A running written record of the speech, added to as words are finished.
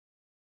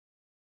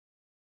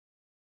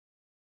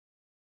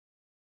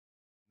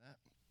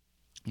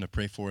I'm going to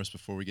pray for us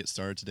before we get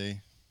started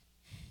today.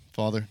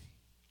 Father,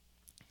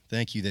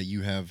 thank you that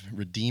you have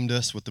redeemed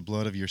us with the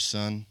blood of your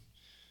Son.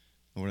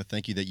 Lord, I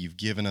thank you that you've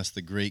given us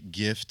the great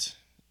gift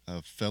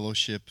of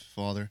fellowship,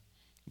 Father,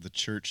 the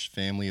church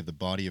family of the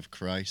body of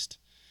Christ.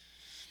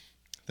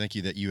 Thank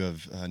you that you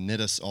have knit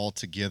us all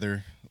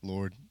together,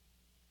 Lord,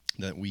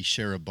 that we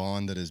share a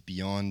bond that is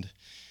beyond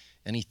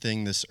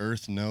anything this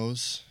earth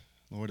knows.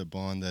 Lord, a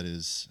bond that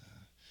is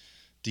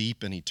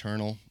deep and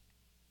eternal.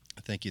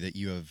 I thank you that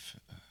you have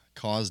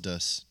caused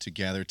us to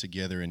gather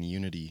together in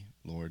unity,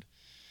 Lord,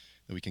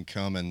 that we can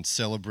come and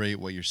celebrate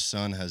what your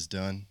Son has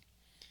done,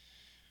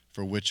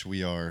 for which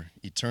we are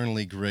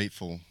eternally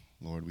grateful,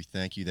 Lord. We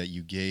thank you that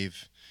you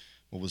gave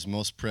what was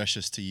most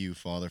precious to you,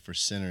 Father, for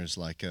sinners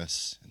like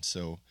us. And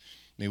so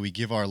may we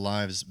give our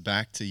lives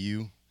back to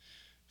you,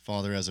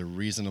 Father, as a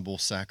reasonable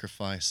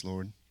sacrifice,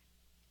 Lord.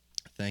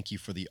 Thank you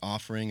for the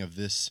offering of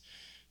this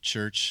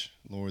church,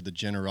 Lord, the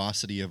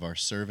generosity of our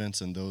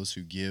servants and those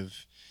who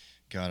give,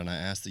 God, and I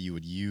ask that you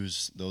would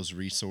use those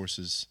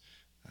resources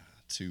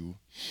to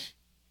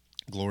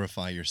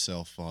glorify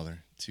yourself, Father,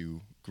 to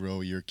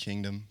grow your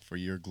kingdom for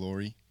your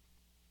glory.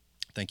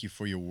 Thank you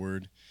for your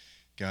word,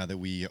 God, that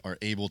we are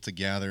able to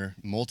gather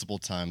multiple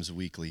times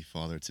weekly,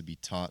 Father, to be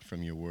taught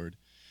from your word,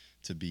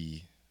 to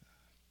be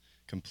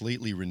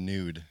completely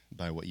renewed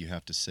by what you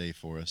have to say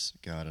for us,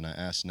 God. And I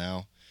ask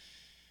now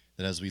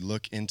that as we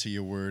look into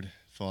your word,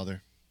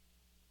 Father,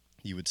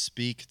 you would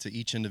speak to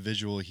each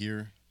individual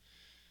here,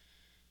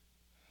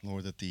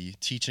 Lord, that the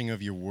teaching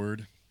of your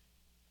word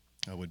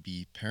would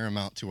be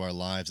paramount to our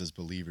lives as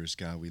believers,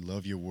 God. We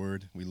love your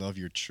word, we love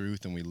your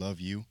truth, and we love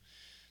you.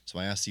 So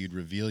I ask that you'd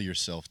reveal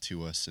yourself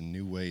to us in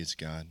new ways,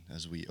 God,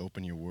 as we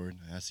open your word.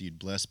 I ask that you'd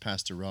bless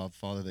Pastor Rob,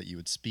 Father, that you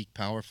would speak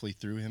powerfully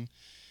through him,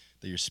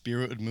 that your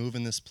spirit would move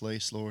in this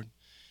place, Lord,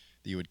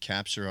 that you would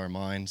capture our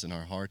minds and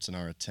our hearts and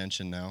our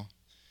attention now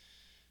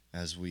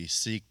as we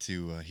seek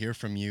to hear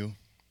from you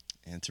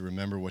and to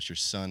remember what your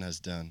Son has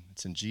done.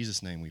 It's in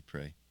Jesus' name we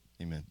pray.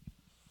 Amen.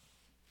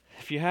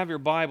 If you have your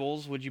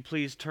Bibles, would you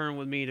please turn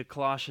with me to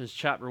Colossians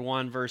chapter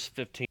 1, verse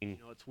 15.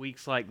 It's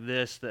weeks like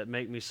this that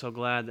make me so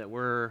glad that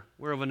we're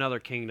of another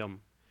kingdom,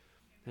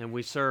 and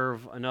we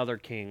serve another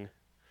king,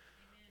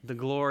 the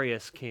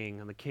glorious king,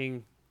 and the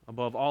king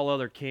above all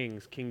other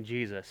kings, King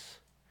Jesus.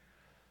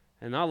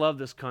 And I love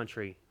this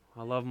country.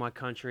 I love my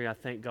country. I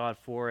thank God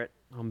for it.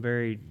 I'm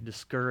very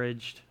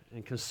discouraged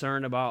and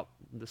concerned about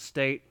the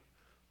state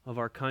of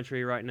our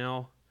country right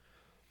now.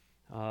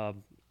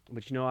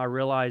 But I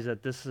realize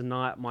that this is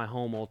not my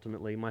home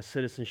ultimately. My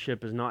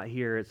citizenship is not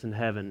here, it's in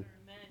heaven.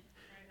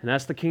 And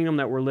that's the kingdom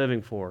that we're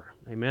living for.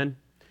 Amen?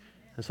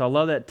 And so I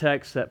love that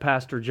text that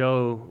Pastor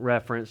Joe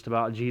referenced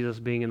about Jesus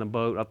being in the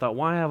boat. I thought,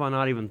 why have I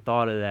not even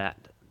thought of that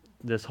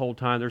this whole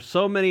time? There's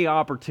so many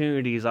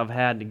opportunities I've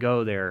had to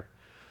go there.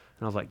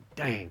 And I was like,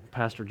 dang,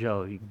 Pastor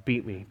Joe, you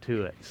beat me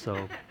to it.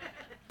 So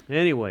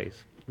anyways,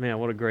 man,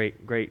 what a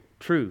great, great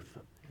truth.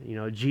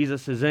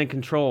 Jesus is in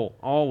control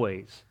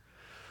always.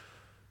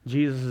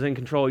 Jesus is in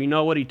control. You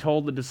know what he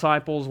told the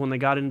disciples when they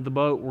got into the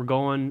boat? We're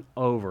going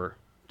over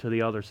to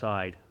the other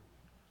side.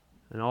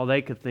 And all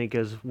they could think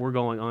is, we're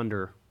going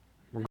under.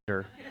 We're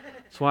under.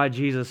 That's why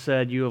Jesus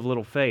said, you have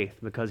little faith,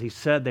 because he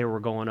said they were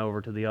going over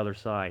to the other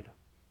side.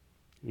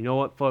 You know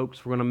what,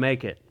 folks? We're going to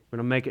make it. We're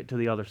going to make it to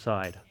the other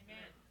side.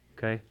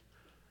 Okay?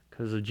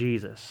 Because of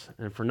Jesus,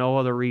 and for no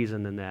other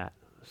reason than that.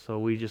 So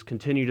we just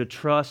continue to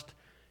trust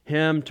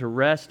him, to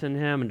rest in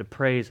him, and to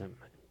praise him,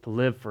 to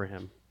live for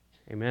him.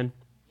 Amen?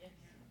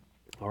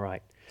 All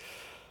right.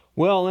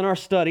 Well, in our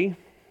study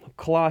of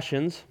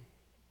Colossians,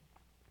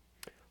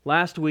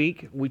 last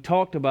week we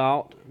talked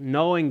about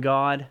knowing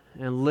God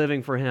and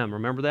living for him.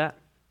 Remember that?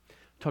 We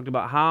talked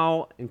about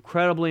how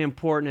incredibly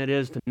important it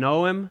is to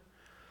know him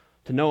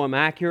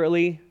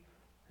accurately,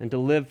 and to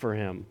live for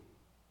him.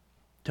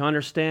 To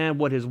understand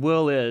what his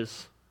will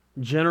is,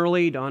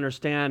 generally, to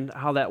understand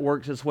how that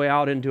works its way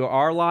out into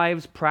our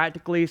lives,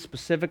 practically,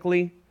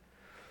 specifically.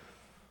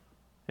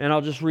 And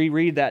I'll just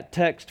reread that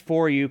text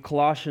for you,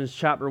 Colossians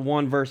chapter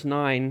 1, verse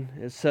 9.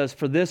 It says,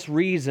 "For this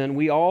reason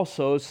we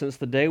also, since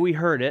the day we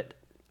heard it,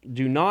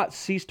 do not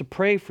cease to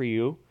pray for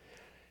you,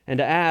 and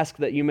to ask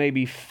that you may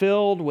be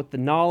filled with the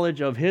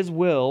knowledge of his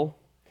will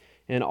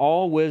in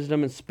all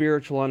wisdom and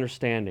spiritual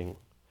understanding,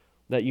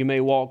 that you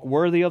may walk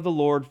worthy of the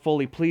Lord,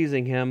 fully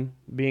pleasing him,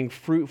 being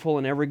fruitful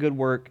in every good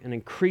work, and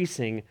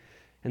increasing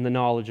in the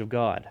knowledge of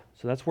God."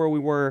 So that's where we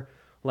were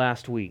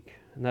last week.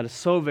 And that is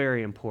so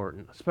very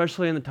important,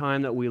 especially in the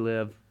time that we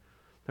live.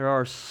 There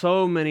are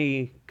so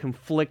many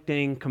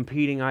conflicting,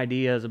 competing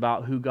ideas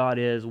about who God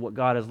is, what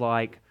God is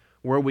like,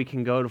 where we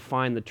can go to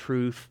find the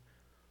truth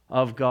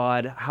of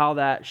God, how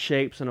that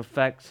shapes and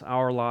affects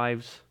our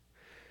lives.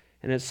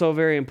 And it's so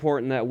very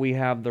important that we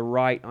have the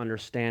right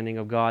understanding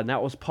of God. And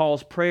that was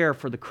Paul's prayer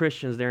for the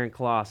Christians there in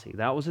Colossae.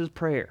 That was his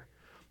prayer,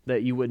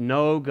 that you would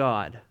know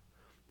God,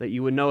 that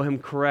you would know him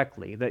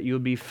correctly, that you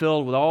would be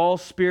filled with all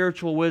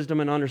spiritual wisdom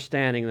and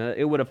understanding, that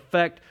it would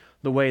affect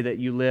the way that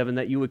you live, and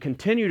that you would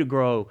continue to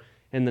grow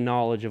in the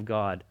knowledge of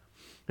God.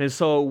 And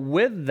so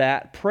with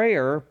that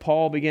prayer,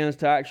 Paul begins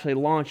to actually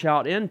launch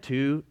out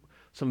into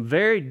some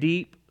very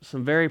deep,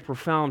 some very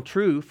profound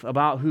truth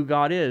about who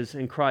God is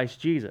in Christ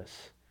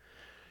Jesus.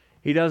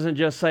 He doesn't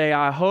just say,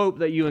 I hope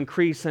that you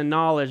increase in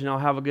knowledge and I'll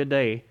have a good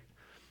day.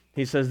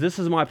 He says, this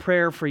is my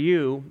prayer for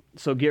you,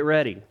 so get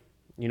ready.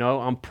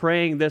 I'm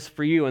praying this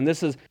for you, and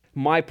this is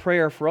my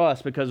prayer for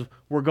us because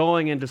we're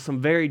going into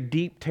some very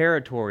deep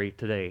territory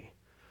today.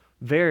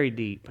 Very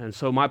deep. And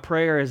so my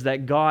prayer is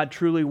that God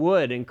truly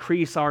would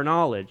increase our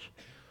knowledge,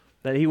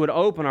 that He would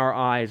open our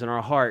eyes and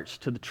our hearts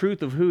to the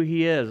truth of who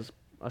He is,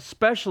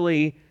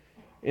 especially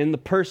in the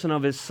person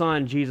of His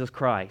Son, Jesus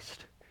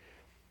Christ.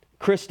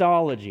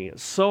 Christology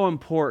is so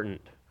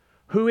important.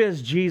 Who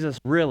is Jesus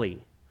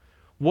really?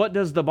 What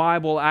does the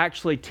Bible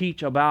actually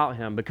teach about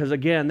Him? Because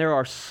again, there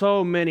are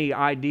so many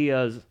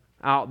ideas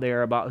out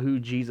there about who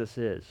Jesus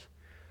is.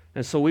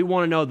 And so we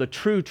want to know the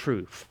true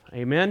truth.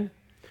 Amen?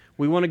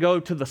 We want to go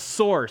to the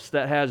source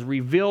that has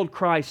revealed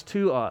Christ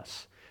to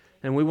us.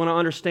 And we want to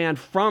understand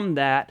from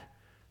that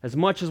as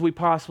much as we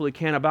possibly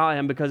can about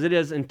Him, because it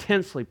is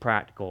intensely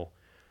practical.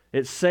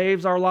 It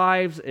saves our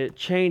lives, it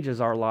changes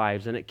our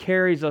lives, and it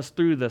carries us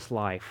through this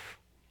life.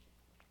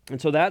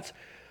 And so that's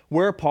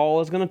where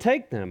Paul is going to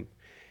take them.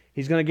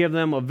 He's going to give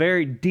them a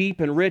very deep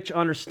and rich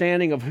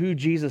understanding of who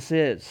Jesus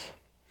is.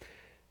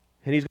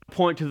 And he's going to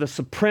point to the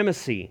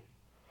supremacy,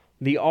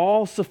 the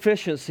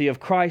all-sufficiency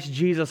of Christ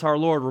Jesus our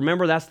Lord.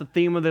 Remember, that's the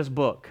theme of this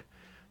book.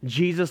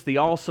 Jesus, the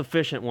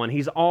all-sufficient one.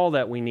 He's all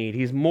that we need.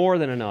 He's more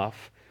than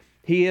enough.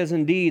 He is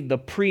indeed the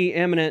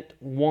preeminent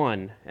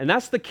one. And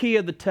that's the key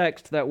of the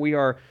text that we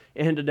are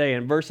in today.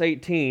 In verse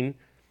 18,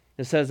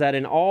 it says that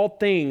in all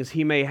things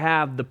He may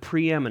have the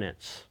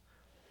preeminence.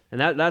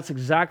 And that's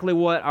exactly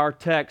what our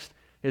text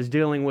is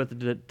dealing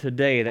with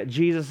today, that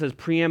Jesus is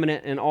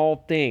preeminent in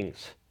all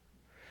things.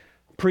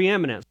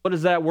 Preeminence, what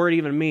does that word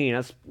even mean?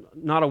 That's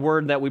not a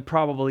word that we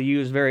probably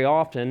use very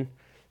often.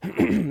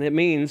 It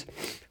means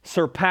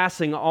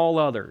surpassing all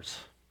others,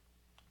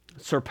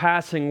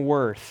 surpassing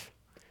worth,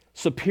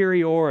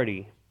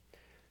 superiority,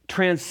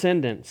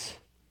 transcendence,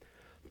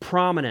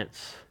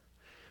 prominence,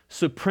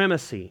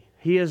 supremacy.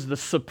 He is the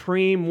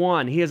supreme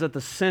one. He is at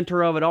the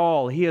center of it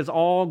all. He is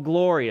all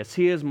glorious.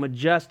 He is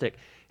majestic.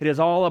 It is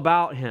all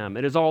about Him.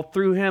 It is all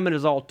through Him. It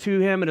is all to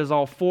Him. It is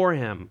all for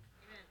Him.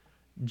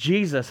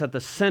 Jesus at the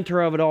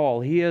center of it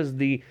all. He is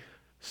the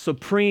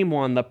supreme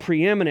one, the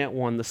preeminent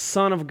one, the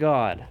Son of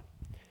God.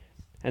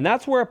 And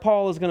that's where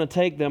Paul is going to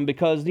take them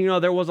because,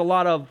 there was a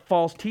lot of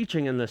false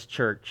teaching in this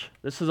church.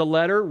 This is a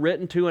letter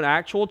written to an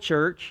actual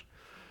church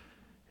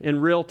in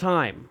real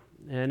time.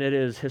 And it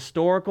is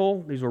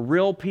historical. These were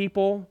real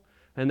people.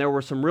 And there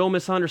were some real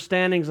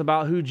misunderstandings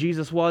about who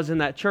Jesus was in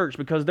that church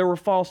because there were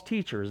false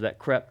teachers that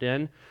crept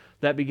in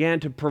that began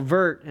to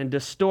pervert and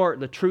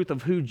distort the truth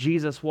of who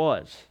Jesus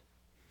was.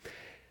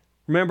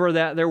 Remember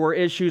that there were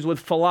issues with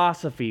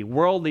philosophy,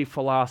 worldly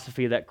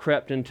philosophy that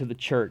crept into the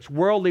church,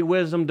 worldly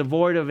wisdom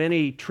devoid of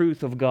any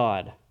truth of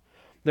God.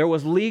 There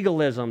was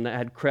legalism that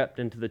had crept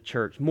into the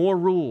church, more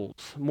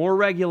rules, more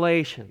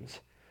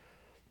regulations.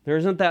 There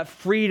isn't that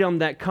freedom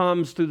that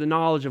comes through the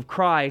knowledge of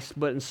Christ,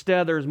 but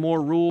instead there's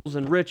more rules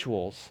and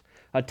rituals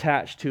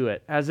attached to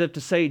it, as if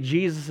to say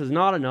Jesus is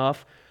not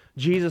enough,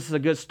 Jesus is a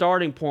good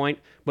starting point,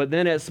 but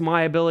then it's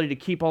my ability to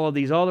keep all of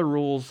these other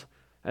rules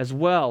as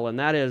well, and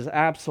that is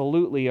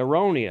absolutely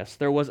erroneous.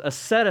 There was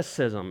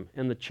asceticism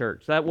in the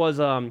church. That was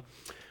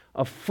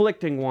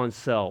afflicting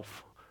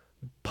oneself,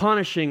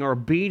 punishing or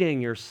beating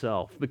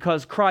yourself,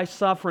 because Christ's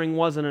suffering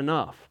wasn't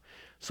enough.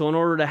 So in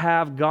order to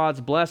have God's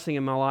blessing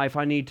in my life,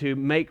 I need to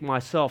make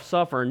myself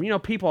suffer.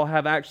 And people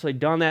have actually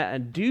done that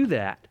and do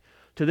that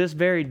to this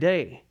very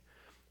day.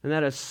 And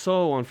that is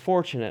so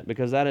unfortunate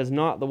because that is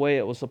not the way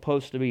it was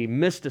supposed to be.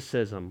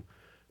 Mysticism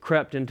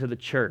crept into the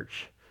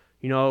church.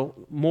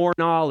 More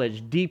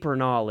knowledge, deeper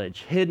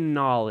knowledge, hidden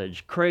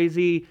knowledge,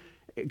 crazy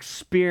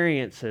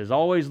experiences,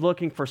 always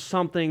looking for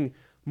something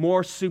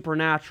more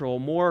supernatural,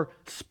 more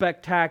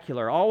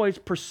spectacular, always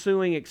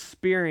pursuing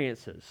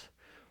experiences.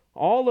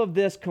 All of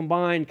this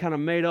combined kind of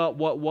made up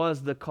what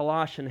was the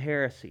Colossian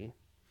heresy.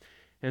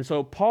 And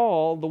so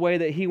Paul, the way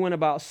that he went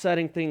about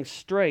setting things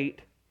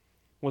straight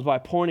was by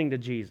pointing to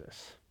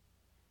Jesus,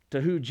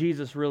 to who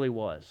Jesus really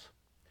was,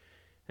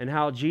 and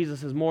how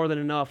Jesus is more than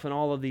enough in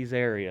all of these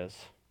areas.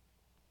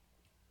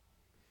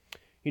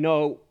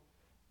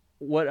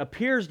 What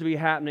appears to be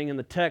happening in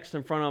the text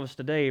in front of us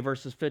today,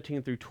 verses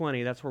 15 through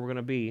 20, that's where we're going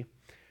to be,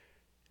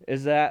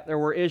 is that there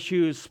were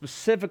issues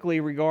specifically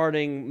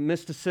regarding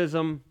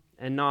mysticism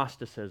and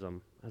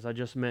Gnosticism, as I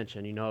just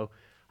mentioned,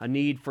 a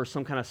need for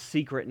some kind of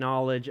secret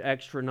knowledge,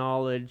 extra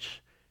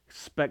knowledge,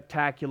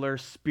 spectacular,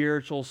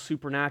 spiritual,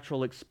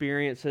 supernatural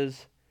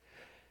experiences.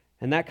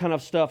 And that kind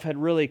of stuff had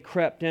really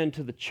crept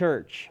into the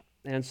church.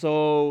 And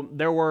so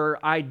there were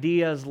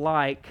ideas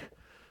like,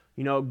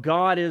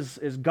 God is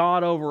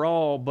God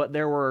overall, but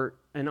there were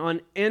an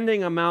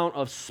unending amount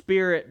of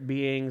spirit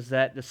beings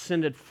that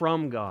descended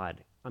from God.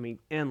 I mean,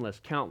 endless,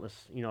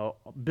 countless,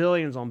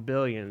 billions on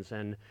billions,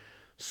 and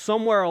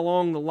somewhere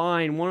along the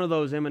line, one of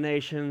those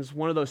emanations,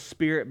 one of those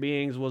spirit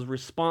beings was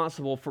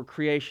responsible for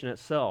creation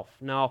itself.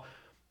 Now,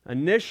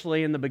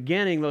 initially, in the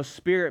beginning, those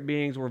spirit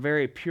beings were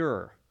very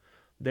pure.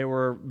 They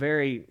were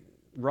very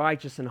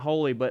righteous and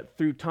holy, but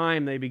through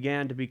time they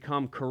began to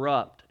become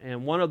corrupt.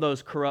 And one of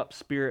those corrupt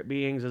spirit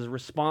beings is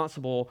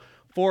responsible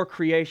for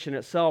creation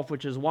itself,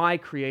 which is why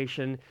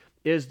creation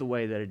is the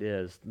way that it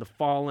is. The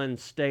fallen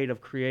state of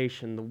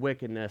creation, the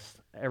wickedness,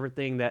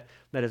 everything that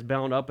is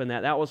bound up in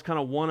that. That was kind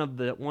of one of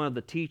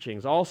the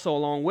teachings. Also,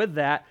 along with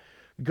that,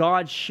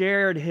 God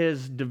shared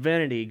His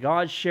divinity.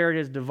 God shared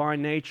His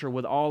divine nature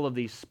with all of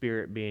these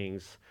spirit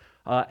beings,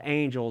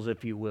 angels,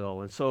 if you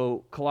will. And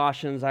so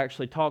Colossians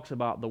actually talks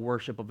about the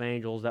worship of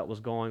angels that was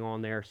going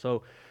on there.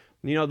 So,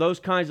 those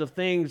kinds of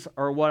things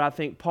are what I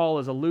think Paul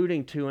is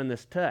alluding to in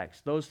this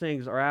text. Those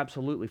things are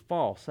absolutely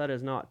false. That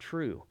is not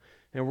true.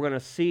 And we're going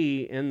to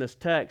see in this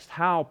text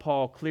how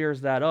Paul clears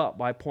that up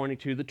by pointing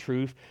to the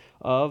truth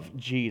of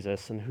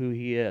Jesus and who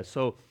He is.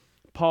 So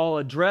Paul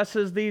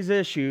addresses these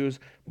issues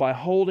by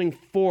holding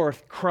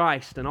forth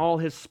Christ in all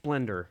His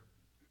splendor.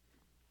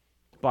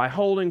 By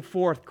holding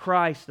forth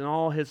Christ in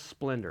all His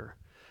splendor.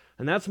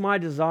 And that's my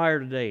desire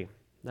today.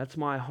 That's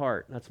my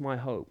heart. That's my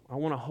hope. I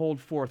want to hold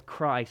forth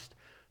Christ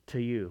to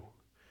you.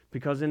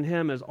 Because in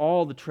Him is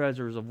all the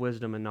treasures of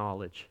wisdom and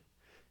knowledge.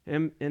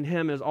 In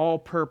Him is all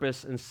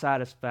purpose and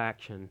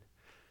satisfaction.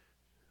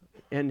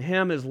 In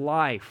Him is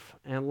life,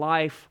 and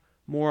life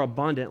more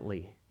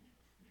abundantly.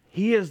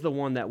 He is the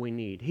one that we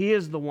need. He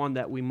is the one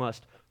that we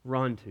must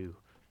run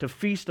to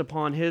feast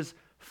upon His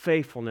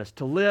faithfulness,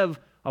 to live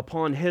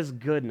upon His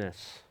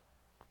goodness.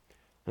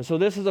 And so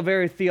this is a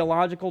very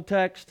theological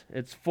text.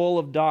 It's full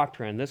of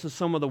doctrine. This is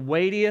some of the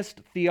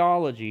weightiest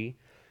theology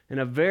in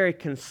a very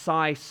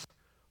concise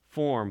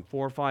form.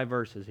 4 or 5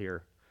 verses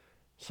here.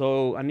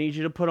 So I need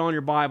you to put on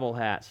your Bible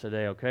hats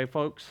today, okay,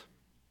 folks?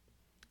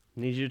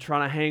 I need you to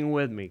try to hang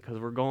with me because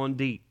we're going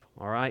deep,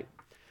 all right?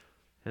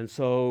 And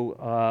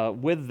so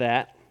with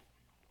that,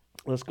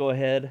 let's go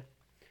ahead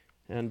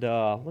and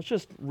let's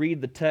just read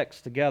the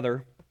text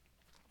together.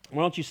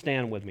 Why don't you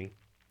stand with me?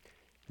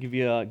 Give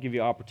you an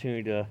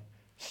opportunity to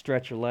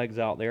stretch your legs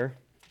out there.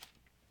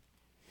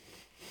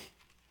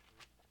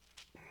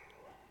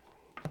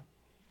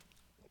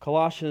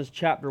 Colossians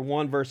chapter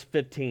 1, verse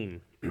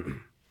 15.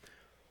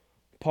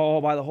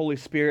 Paul, by the Holy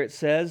Spirit,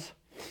 says,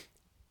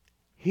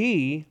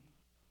 He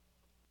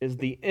is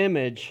the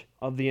image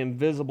of the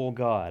invisible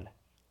God,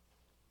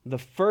 the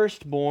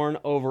firstborn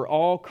over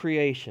all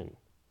creation.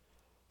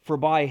 For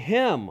by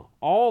Him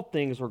all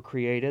things were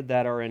created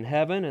that are in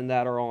heaven and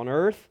that are on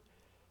earth,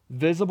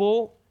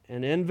 visible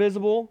and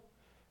invisible,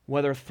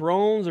 whether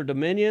thrones or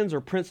dominions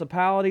or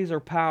principalities or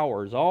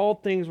powers. All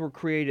things were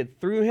created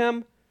through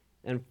Him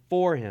and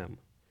for Him.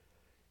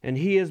 And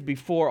He is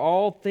before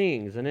all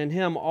things, and in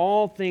Him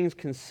all things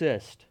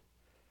consist.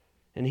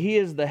 And He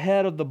is the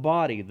head of the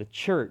body, the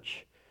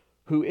church,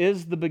 who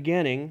is the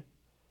beginning,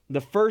 the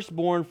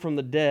firstborn from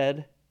the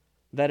dead,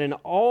 that in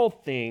all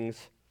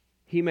things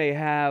He may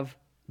have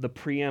the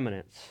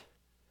preeminence.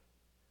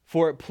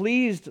 For it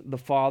pleased the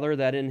Father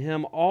that in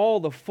Him all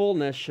the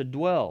fullness should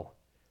dwell,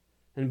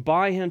 and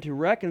by Him to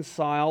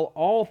reconcile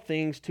all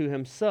things to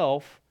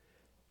Himself,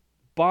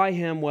 by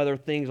Him whether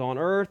things on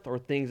earth or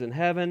things in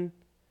heaven,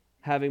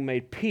 having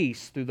made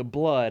peace through the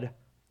blood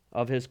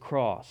of His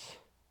cross.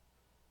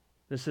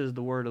 This is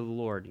the word of the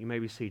Lord. You may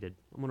be seated.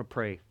 I'm going to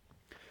pray.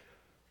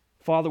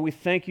 Father, we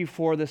thank You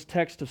for this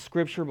text of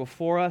Scripture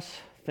before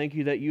us. Thank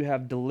You that You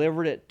have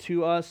delivered it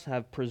to us,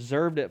 have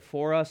preserved it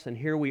for us, and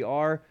here we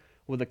are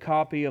with a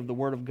copy of the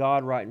Word of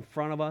God right in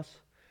front of us.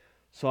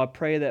 So I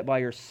pray that by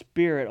Your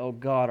Spirit, oh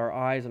God, our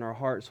eyes and our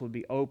hearts would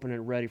be open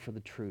and ready for the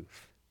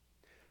truth.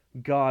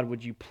 God,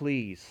 would You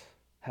please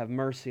have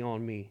mercy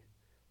on me?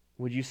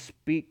 Would You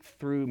speak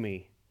through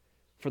me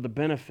for the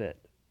benefit,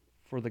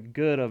 for the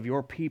good of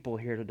Your people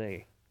here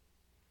today?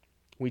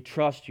 We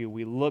trust You,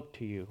 we look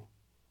to You,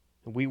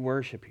 and we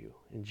worship You.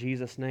 In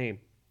Jesus' name,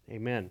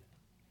 amen.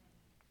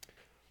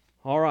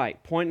 All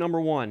right, point number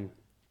 1.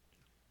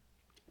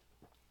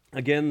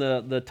 Again,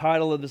 the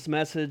title of this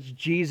message,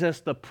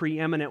 Jesus the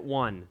Preeminent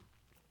One.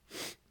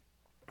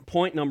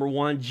 Point number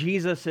 1,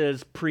 Jesus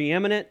is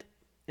preeminent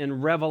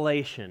in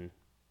revelation.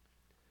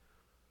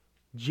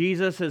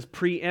 Jesus is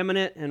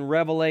preeminent in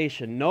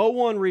revelation. No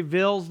one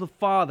reveals the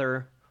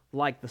Father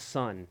like the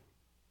Son.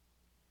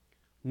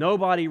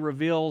 Nobody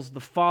reveals the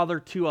Father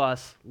to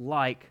us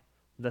like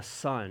the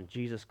Son,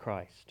 Jesus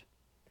Christ.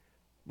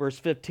 Verse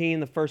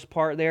 15, the first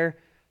part there,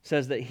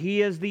 says that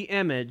He is the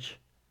image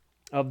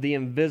of the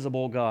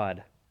invisible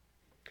God.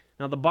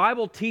 Now, the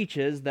Bible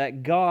teaches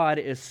that God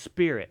is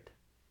spirit.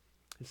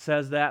 It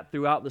says that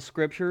throughout the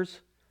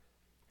Scriptures,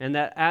 and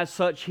that as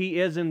such He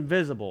is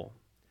invisible.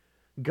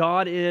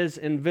 God is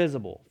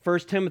invisible. 1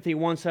 Timothy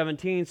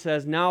 1:17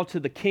 says, Now to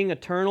the King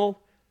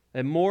eternal,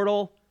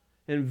 immortal,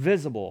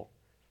 invisible,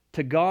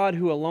 to God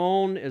who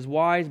alone is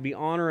wise, be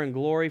honor and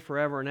glory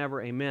forever and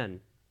ever.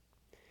 Amen.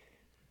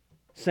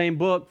 Same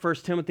book, 1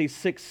 Timothy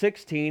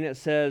 6:16, it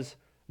says,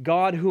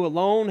 God who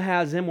alone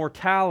has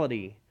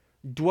immortality,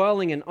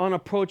 dwelling in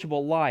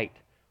unapproachable light,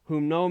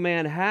 whom no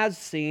man has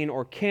seen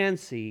or can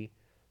see,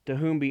 to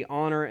whom be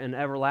honor and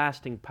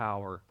everlasting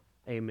power.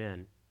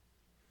 Amen.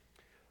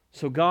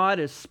 So God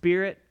is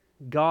spirit.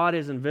 God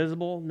is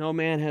invisible. No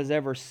man has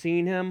ever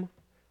seen him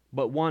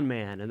but one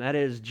man, and that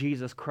is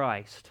Jesus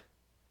Christ.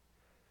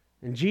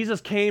 And Jesus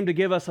came to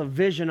give us a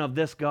vision of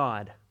this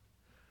God.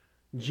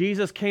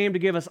 Jesus came to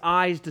give us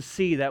eyes to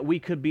see that we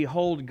could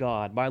behold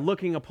God by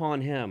looking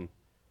upon him.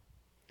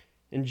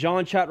 In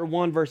John chapter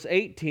 1, verse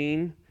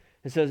 18,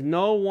 it says,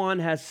 "No one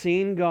has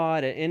seen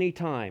God at any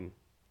time.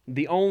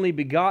 The only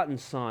begotten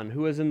Son,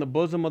 who is in the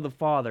bosom of the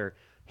Father,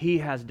 he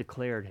has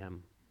declared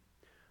him."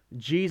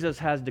 Jesus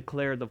has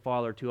declared the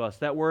Father to us.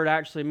 That word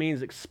actually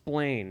means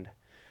explained.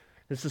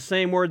 It's the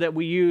same word that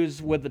we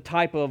use with the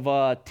type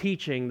of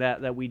teaching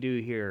that we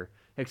do here.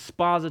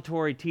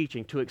 Expository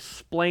teaching, to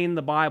explain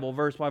the Bible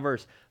verse by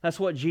verse. That's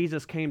what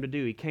Jesus came to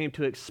do. He came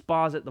to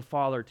exposit the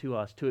Father to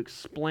us, to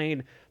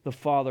explain the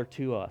Father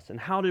to us. And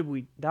how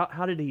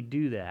did he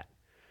do that?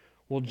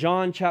 Well,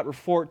 John chapter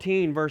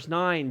 14, verse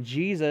 9,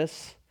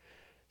 Jesus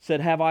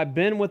said, "Have I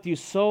been with you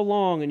so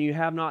long and you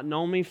have not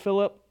known me,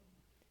 Philip?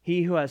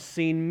 He who has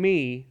seen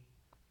me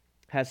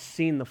has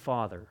seen the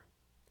Father.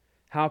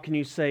 How can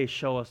you say,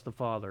 'Show us the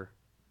Father'?"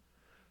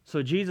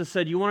 So Jesus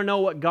said, you want to know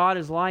what God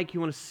is like? You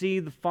want to see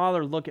the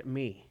Father? Look at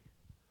me.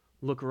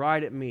 Look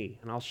right at me,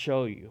 and I'll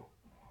show you.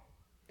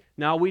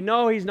 Now, we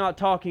know he's not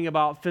talking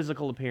about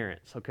physical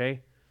appearance,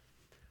 okay?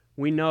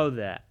 We know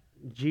that.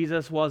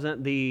 Jesus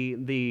wasn't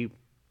he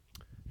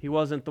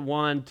wasn't the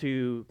one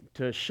to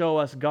show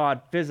us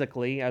God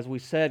physically. As we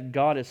said,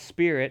 God is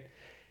spirit.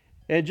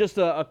 And just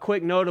a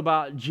quick note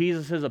about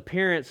Jesus'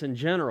 appearance in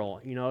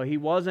general. You know, he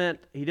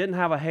didn't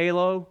have a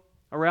halo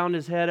around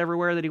his head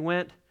everywhere that he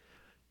went.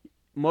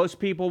 Most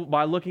people,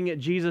 by looking at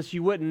Jesus,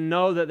 you wouldn't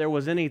know that there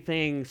was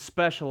anything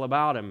special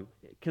about him.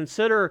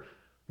 Consider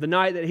the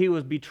night that he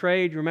was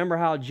betrayed. Remember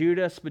how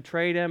Judas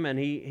betrayed him, and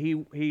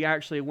he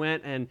actually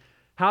went, and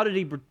how did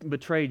he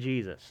betray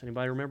Jesus?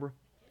 Anybody remember?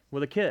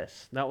 With a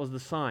kiss. That was the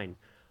sign.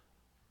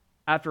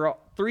 After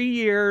 3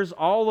 years,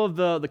 all of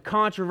the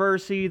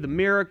controversy, the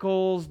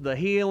miracles, the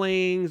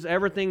healings,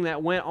 everything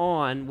that went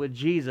on with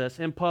Jesus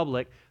in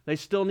public, they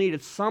still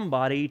needed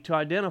somebody to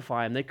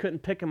identify him. They couldn't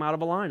pick him out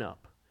of a lineup.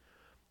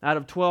 Out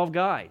of 12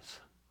 guys,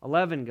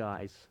 11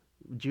 guys,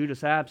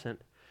 Judas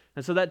absent.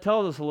 And so that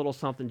tells us a little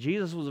something.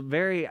 Jesus was a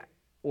very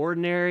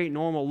ordinary,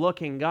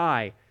 normal-looking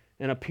guy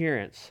in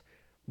appearance.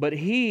 But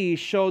he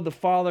showed the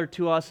Father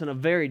to us in a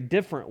very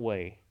different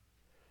way.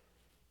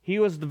 He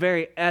was the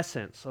very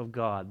essence of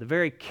God, the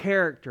very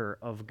character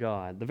of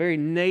God, the very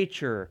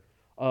nature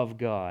of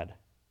God.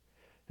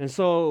 And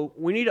so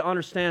we need to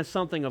understand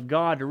something of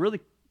God to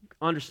really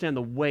understand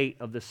the weight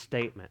of this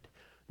statement.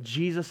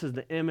 Jesus is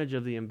the image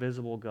of the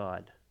invisible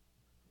God.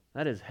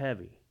 That is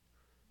heavy.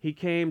 He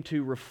came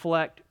to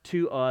reflect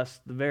to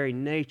us the very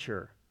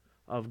nature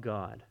of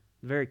God,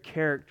 the very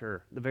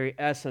character, the very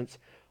essence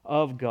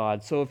of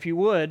God. So if you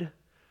would,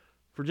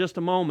 for just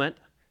a moment,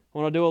 I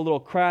want to do a little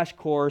crash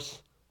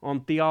course on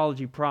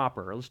theology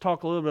proper. Let's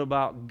talk a little bit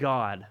about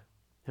God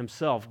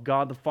himself,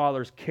 God the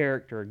Father's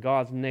character,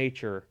 God's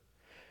nature.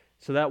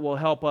 So that will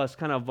help us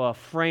kind of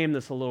frame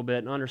this a little bit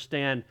and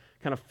understand,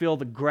 kind of feel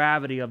the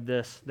gravity of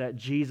this, that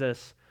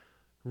Jesus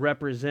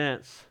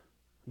represents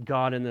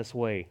God in this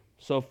way.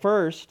 So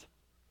first,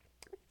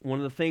 one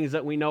of the things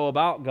that we know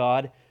about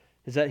God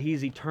is that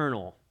he's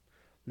eternal,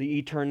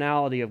 the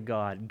eternality of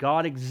God.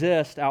 God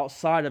exists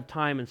outside of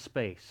time and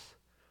space.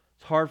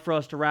 It's hard for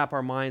us to wrap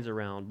our minds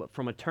around, but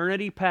from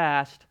eternity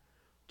past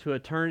to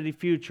eternity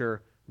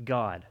future,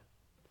 God.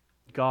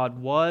 God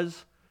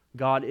was,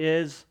 God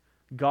is,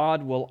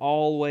 God will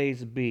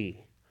always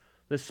be.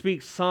 This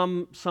speaks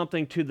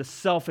something to the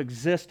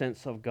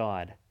self-existence of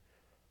God.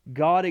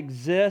 God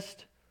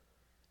exists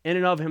in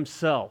and of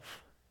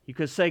himself. You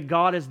could say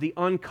God is the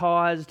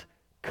uncaused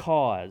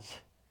cause.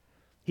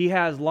 He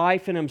has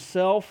life in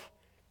himself,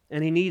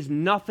 and he needs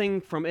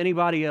nothing from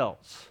anybody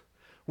else.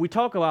 We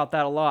talk about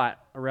that a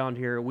lot around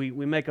here. We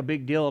make a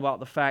big deal about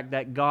the fact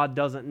that God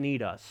doesn't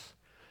need us.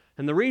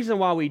 And the reason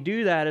why we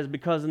do that is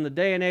because in the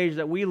day and age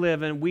that we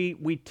live in,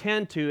 we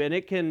tend to, and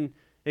it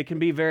can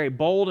be very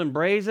bold and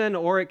brazen,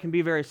 or it can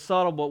be very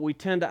subtle, but we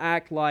tend to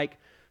act like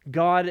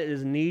God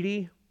is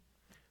needy,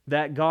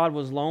 that God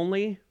was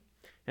lonely,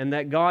 and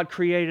that God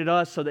created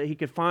us so that he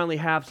could finally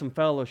have some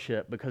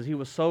fellowship because he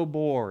was so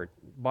bored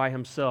by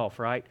himself,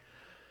 right?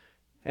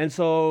 And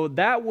so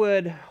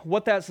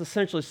what that's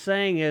essentially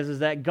saying is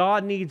that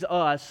God needs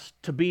us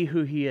to be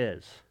who he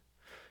is.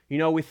 You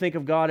know, we think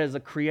of God as a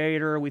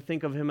creator, we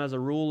think of him as a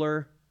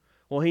ruler.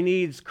 Well, he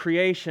needs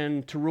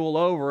creation to rule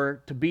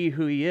over to be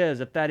who he is,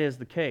 if that is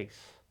the case.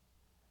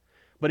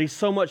 But he's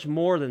so much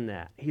more than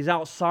that. He's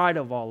outside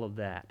of all of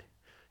that.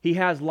 He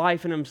has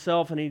life in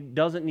himself, and he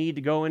doesn't need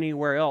to go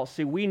anywhere else.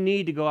 See, we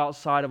need to go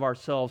outside of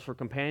ourselves for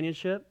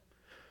companionship,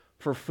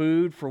 for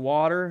food, for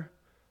water,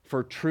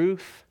 for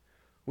truth.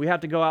 We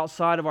have to go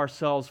outside of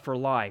ourselves for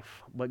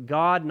life. But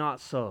God,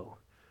 not so.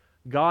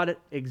 God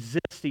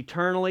exists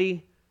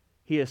eternally.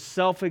 He is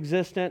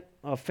self-existent.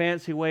 a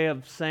fancy way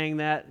of saying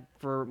that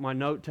for my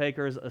note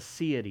takers,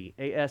 aseity,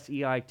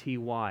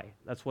 A-S-E-I-T-Y.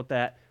 That's what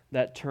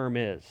that term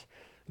is.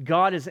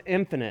 God is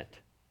infinite.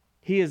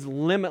 He is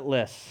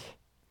limitless.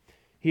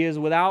 He is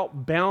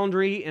without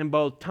boundary in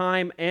both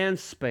time and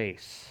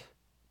space.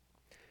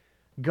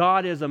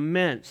 God is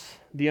immense,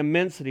 the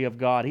immensity of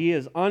God. He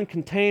is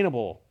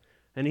uncontainable,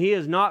 and He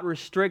is not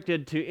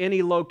restricted to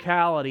any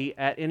locality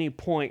at any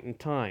point in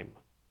time.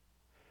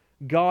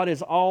 God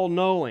is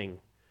all-knowing.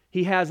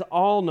 He has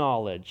all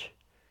knowledge.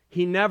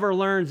 He never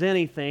learns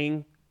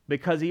anything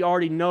because He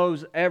already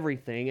knows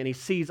everything, and He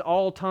sees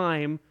all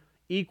time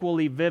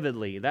equally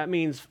vividly. That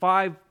means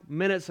 5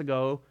 minutes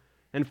ago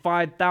and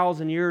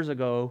 5,000 years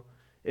ago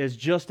is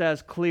just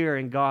as clear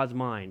in God's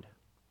mind.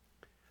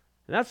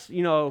 And that's,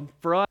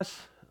 for us,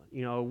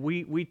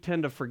 we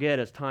tend to forget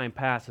as time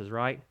passes,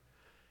 right?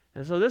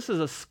 And so this is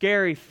a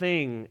scary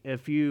thing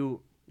if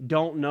you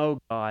don't know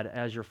God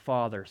as your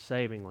Father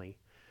savingly.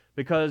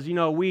 Because,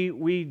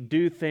 we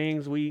do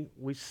things, we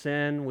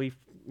sin, we,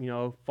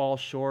 fall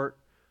short.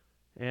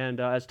 And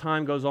as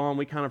time goes on,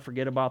 we kind of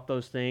forget about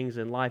those things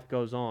and life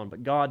goes on.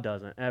 But God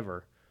doesn't,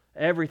 ever.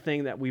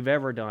 Everything that we've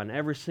ever done,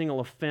 every single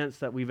offense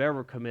that we've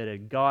ever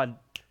committed, God,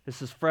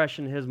 this is fresh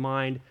in His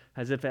mind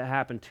as if it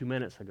happened 2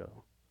 minutes ago.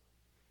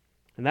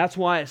 And that's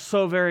why it's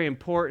so very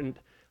important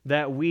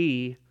that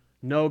we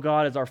know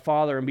God as our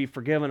Father and be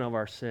forgiven of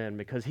our sin,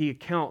 because He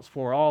accounts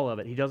for all of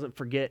it. He doesn't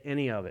forget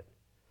any of it.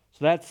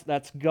 So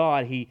that's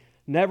God. He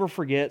never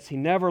forgets. He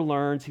never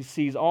learns. He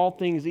sees all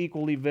things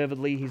equally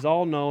vividly. He's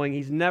all-knowing.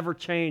 He's never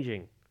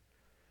changing.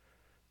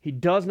 He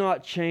does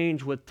not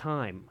change with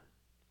time.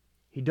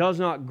 He does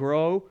not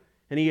grow,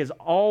 and He is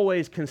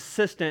always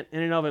consistent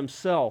in and of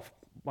Himself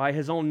by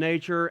His own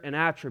nature and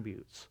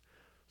attributes.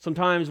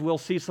 Sometimes we'll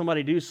see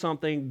somebody do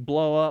something,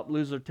 blow up,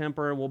 lose their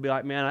temper, and we'll be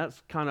like, man,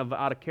 that's kind of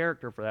out of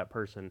character for that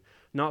person.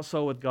 Not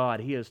so with God.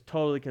 He is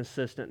totally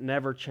consistent,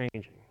 never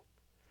changing.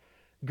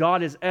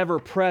 God is ever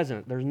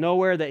present. There's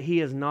nowhere that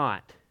He is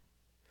not.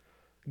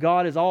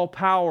 God is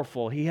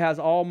all-powerful. He has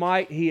all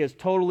might. He is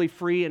totally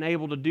free and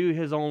able to do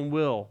His own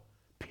will,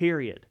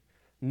 period.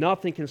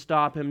 Nothing can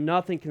stop Him.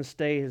 Nothing can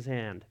stay His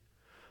hand.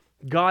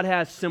 God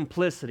has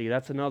simplicity.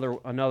 That's another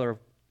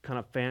kind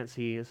of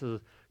fancy. This is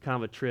kind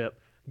of a trip.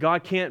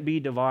 God can't be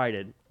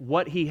divided.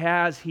 What He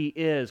has, He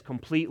is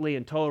completely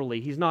and totally.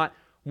 He's not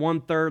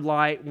 1/3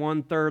 light,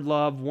 1/3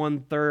 love,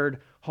 1/3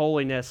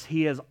 holiness.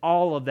 He is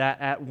all of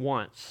that at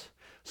once.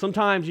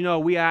 Sometimes,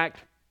 we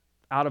act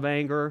out of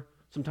anger.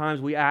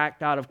 Sometimes we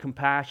act out of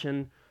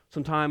compassion.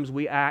 Sometimes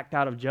we act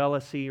out of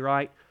jealousy,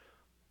 right?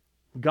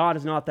 God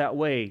is not that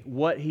way.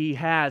 What He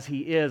has, He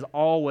is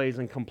always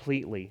and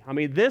completely. I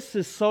mean, this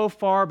is so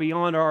far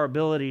beyond our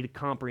ability to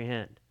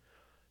comprehend.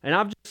 And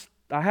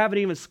I haven't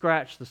even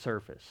scratched the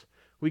surface.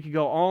 We could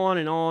go on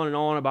and on and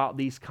on about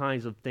these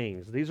kinds of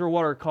things. These are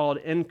what are called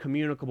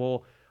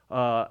incommunicable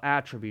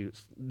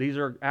attributes. These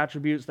are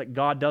attributes that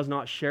God does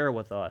not share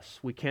with us.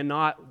 We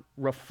cannot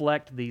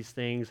reflect these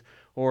things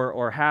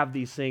or have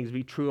these things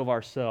be true of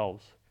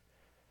ourselves.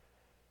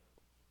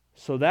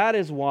 So that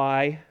is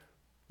why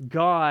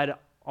God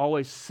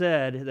always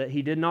said that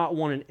He did not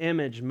want an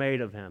image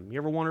made of Him. You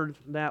ever wondered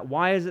that?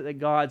 Why is it that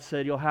God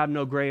said, "You'll have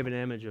no graven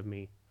image of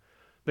me"?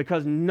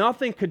 Because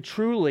nothing could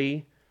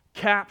truly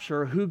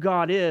capture who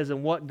God is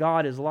and what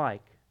God is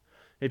like.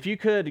 If you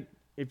could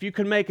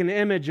make an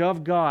image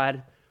of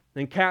God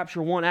and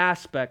capture one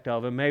aspect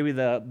of Him, maybe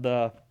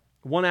the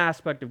one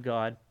aspect of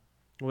God,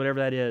 whatever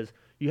that is,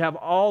 you have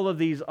all of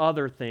these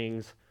other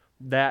things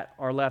that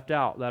are left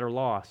out, that are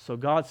lost. So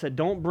God said,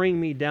 don't bring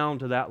me down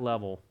to that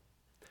level.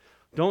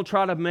 Don't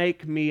try to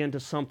make me into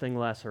something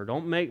lesser.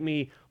 Don't make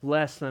me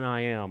less than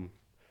I am.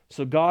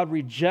 So God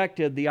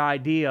rejected the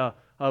idea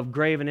of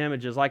graven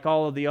images, like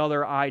all of the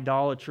other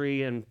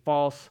idolatry and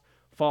false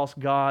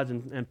gods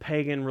and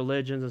pagan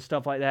religions and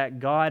stuff like that.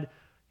 God,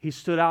 He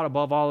stood out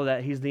above all of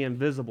that. He's the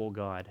invisible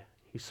God.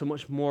 He's so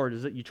much more.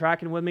 You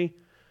tracking with me?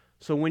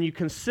 So when you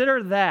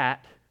consider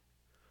that,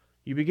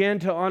 you begin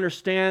to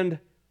understand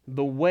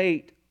the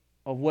weight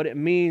of what it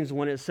means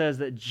when it says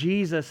that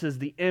Jesus is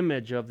the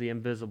image of the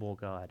invisible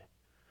God.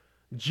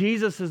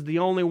 Jesus is the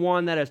only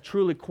one that is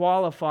truly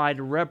qualified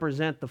to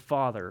represent the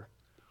Father.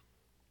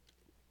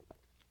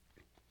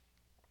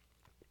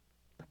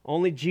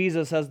 Only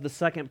Jesus, as the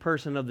second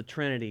person of the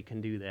Trinity,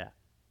 can do that.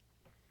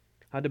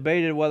 I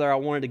debated whether I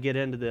wanted to get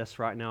into this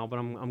right now, but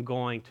I'm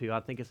going to.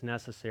 I think it's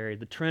necessary.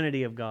 The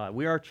Trinity of God.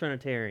 We are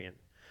Trinitarian.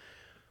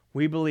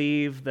 We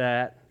believe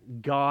that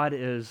God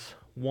is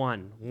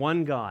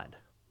one God.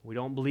 We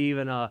don't believe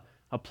in a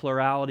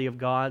plurality of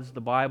gods.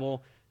 The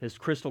Bible is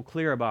crystal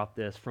clear about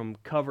this from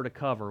cover to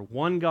cover.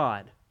 One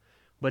God,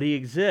 but He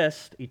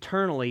exists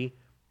eternally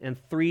in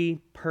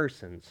three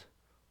persons,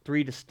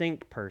 three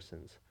distinct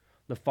persons.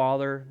 The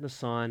Father, the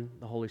Son,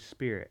 the Holy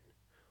Spirit.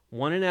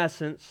 One in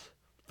essence,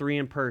 three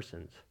in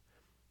persons.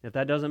 If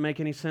that doesn't make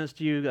any sense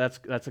to you,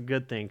 that's a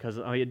good thing, because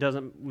it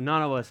doesn't.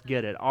 None of us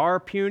get it. Our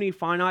puny,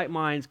 finite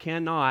minds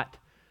cannot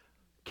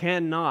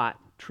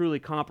truly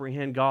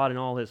comprehend God in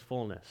all His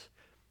fullness.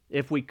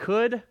 If we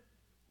could,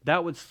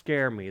 That would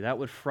scare me. That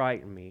would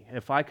frighten me.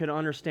 If I could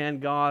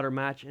understand God or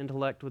match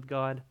intellect with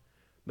God,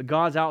 but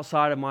God's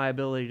outside of my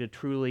ability to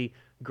truly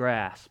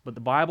grasp. But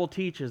the Bible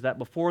teaches that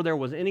before there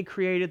was any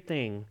created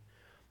thing,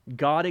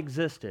 God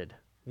existed.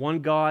 One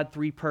God,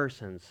 three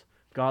persons.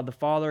 God the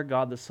Father,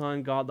 God the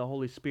Son, God the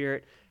Holy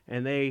Spirit,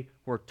 and they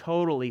were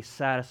totally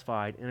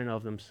satisfied in and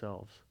of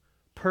themselves.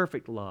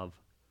 Perfect love,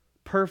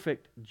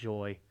 perfect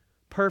joy,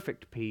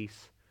 perfect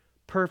peace,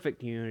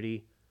 perfect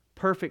unity,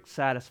 perfect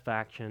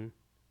satisfaction.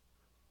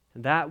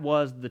 And that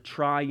was the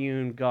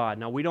triune God.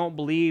 Now, we don't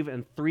believe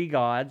in three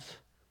gods,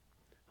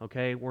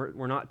 okay?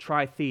 We're not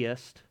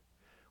tritheist.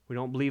 We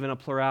don't believe in a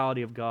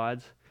plurality of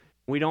gods.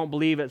 We don't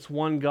believe it's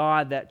one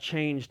God that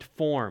changed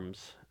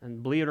forms.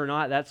 And believe it or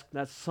not, that's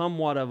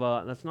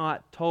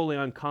not totally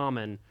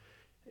uncommon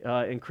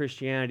in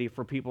Christianity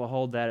for people to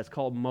hold that. It's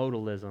called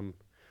modalism.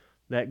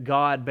 That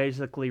God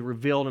basically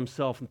revealed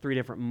himself in three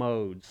different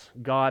modes.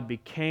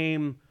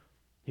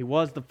 He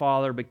was the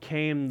Father,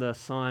 became the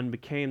Son,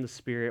 became the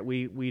Spirit.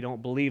 We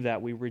don't believe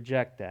that. We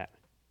reject that.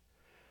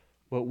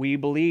 But we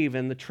believe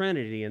in the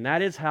Trinity, and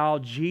that is how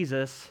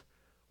Jesus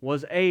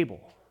was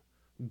able.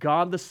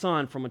 God the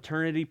Son from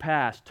eternity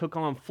past took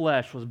on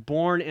flesh, was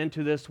born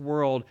into this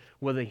world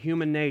with a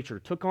human nature,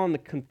 took on the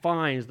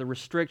confines, the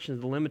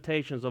restrictions, the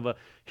limitations of a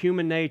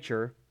human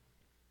nature,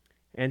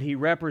 and he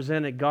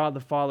represented God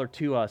the Father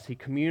to us. He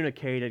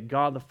communicated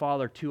God the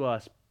Father to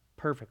us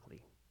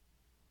perfectly.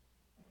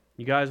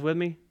 You guys with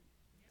me?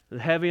 Is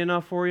it heavy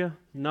enough for you?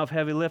 Enough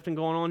heavy lifting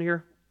going on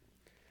here?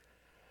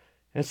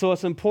 And so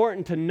it's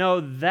important to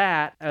know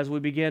that as we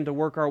begin to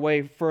work our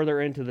way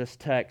further into this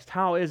text.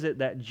 How is it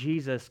that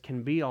Jesus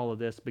can be all of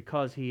this?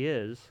 Because he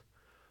is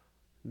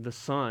the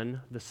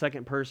Son, the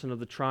second person of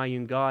the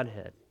triune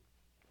Godhead,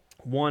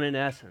 one in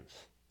essence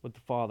with the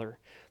Father.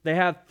 They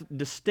have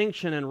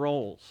distinction in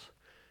roles.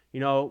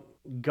 You know,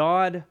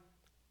 God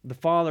the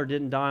Father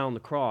didn't die on the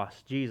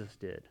cross. Jesus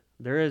did.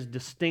 There is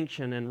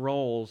distinction in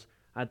roles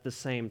at the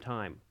same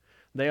time.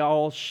 They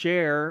all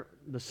share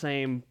the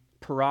same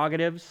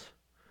prerogatives.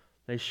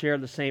 They share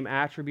the same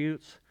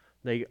attributes.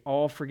 They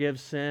all forgive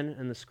sin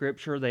in the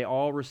Scripture. They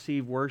all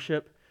receive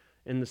worship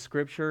in the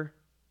Scripture,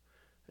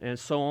 and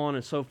so on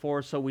and so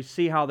forth. So we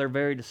see how they're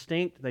very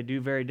distinct. They do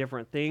very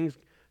different things.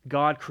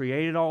 God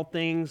created all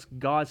things.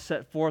 God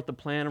set forth the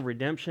plan of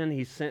redemption.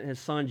 He sent his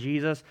Son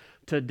Jesus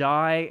to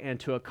die and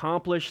to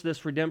accomplish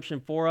this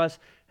redemption for us.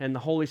 And the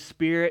Holy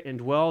Spirit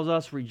indwells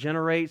us,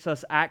 regenerates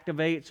us,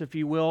 activates, if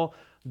you will,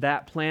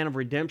 that plan of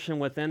redemption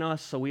within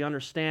us, so we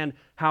understand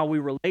how we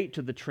relate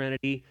to the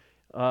Trinity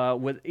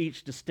with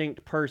each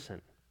distinct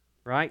person,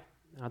 right?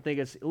 I think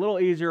it's a little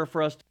easier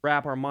for us to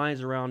wrap our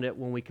minds around it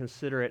when we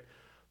consider it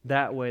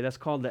that way. That's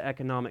called the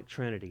economic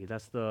Trinity.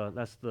 That's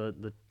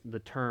the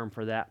term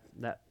for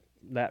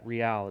that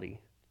reality.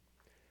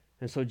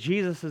 And so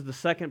Jesus is the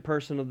second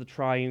person of the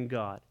triune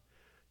God.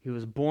 He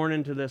was born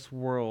into this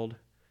world,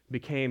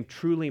 became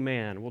truly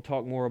man. We'll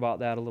talk more about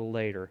that a little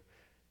later.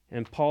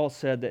 And Paul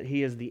said that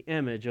he is the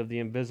image of the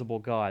invisible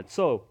God.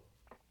 So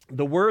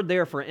the word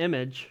there for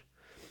image,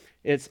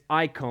 it's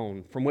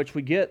icon, from which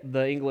we get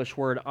the English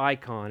word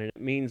icon, and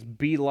it means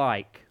be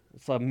like.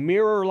 It's a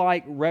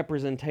mirror-like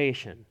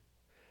representation,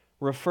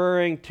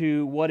 referring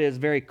to what is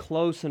very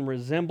close in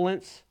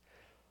resemblance,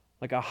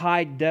 like a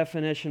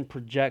high-definition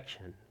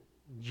projection.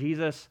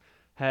 Jesus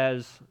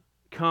has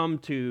come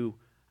to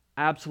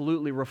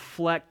absolutely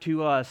reflect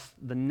to us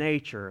the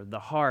nature, the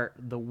heart,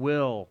 the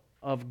will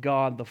of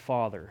God the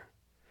Father.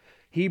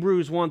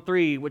 Hebrews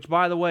 1:3, which,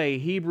 by the way,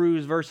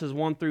 Hebrews verses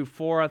 1 through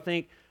 4, I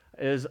think,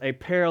 is a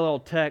parallel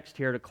text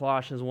here to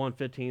Colossians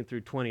 1:15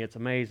 through 20. It's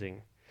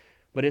amazing.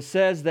 But it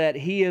says that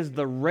he is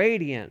the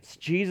radiance.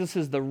 Jesus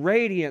is the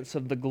radiance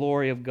of the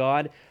glory of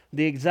God,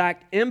 the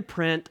exact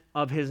imprint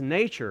of his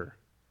nature.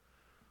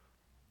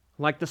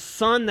 Like the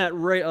sun,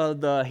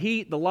 the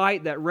heat, the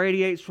light that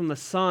radiates from the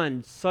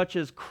sun, such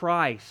as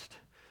Christ.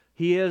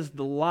 He is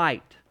the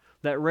light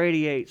that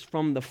radiates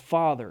from the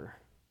Father.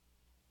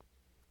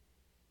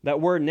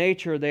 That word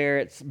nature there,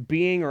 it's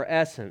being or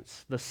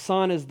essence. The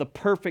Son is the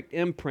perfect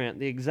imprint,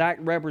 the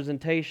exact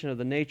representation of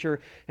the nature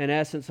and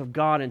essence of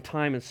God in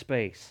time and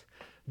space.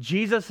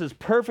 Jesus is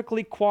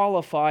perfectly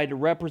qualified to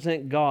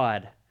represent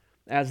God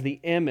as the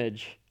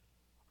image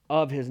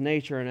of his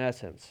nature and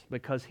essence,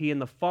 because he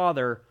and the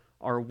Father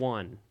are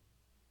one.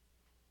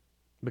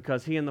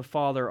 Because he and the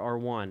Father are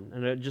one.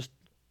 And just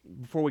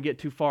before we get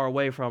too far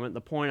away from it,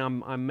 the point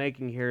I'm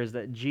making here is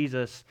that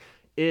Jesus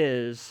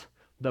is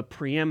the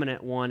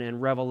preeminent one in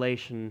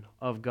revelation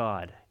of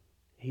God.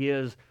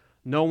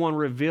 No one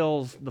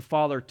reveals the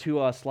Father to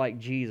us like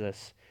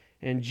Jesus.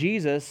 And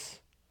Jesus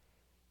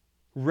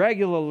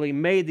regularly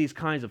made these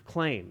kinds of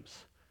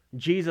claims.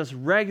 Jesus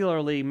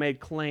regularly made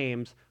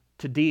claims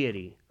to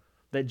deity,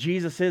 that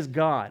Jesus is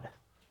God.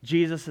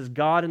 Jesus is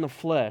God in the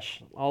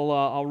flesh.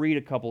 I'll read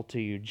a couple to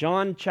you.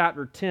 John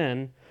chapter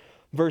 10,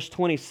 verse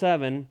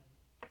 27,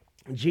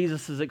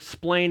 Jesus is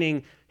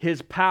explaining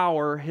his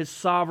power, his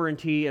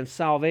sovereignty, and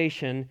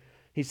salvation.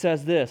 He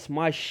says this,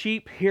 "My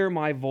sheep hear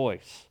my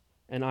voice,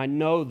 and I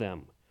know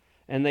them,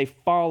 and they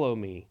follow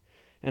me.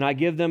 and I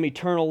give them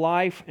eternal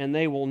life, and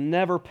they will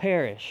never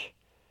perish.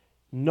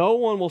 No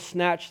one will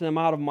snatch them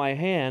out of my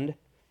hand.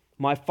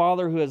 My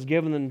Father who has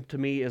given them to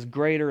me is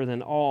greater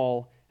than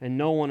all, and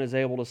no one is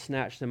able to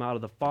snatch them out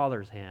of the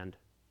Father's hand.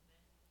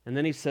 And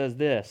then he says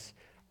this,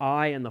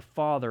 I and the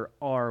Father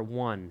are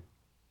one.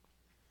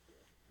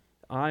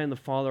 I and the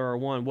Father are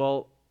one.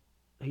 Well,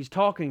 he's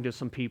talking to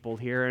some people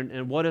here,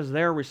 and what is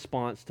their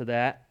response to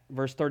that?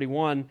 Verse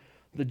 31,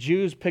 the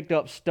Jews picked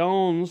up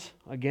stones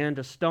again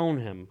to stone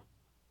him.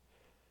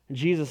 And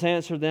Jesus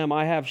answered them,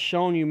 I have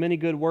shown you many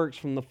good works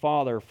from the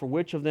Father. For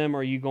which of them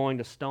are you going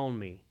to stone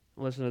me?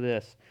 Listen to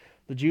this.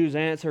 The Jews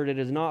answered, it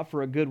is not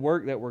for a good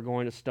work that we're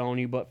going to stone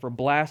you, but for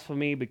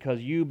blasphemy,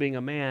 because you, being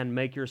a man,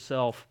 make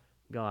yourself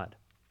God.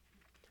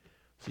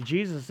 See,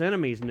 Jesus'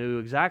 enemies knew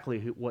exactly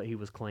what he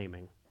was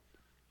claiming.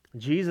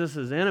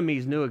 Jesus'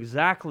 enemies knew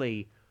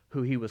exactly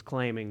who he was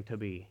claiming to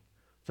be.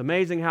 It's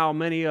amazing how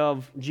many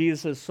of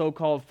Jesus'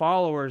 so-called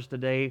followers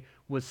today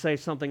would say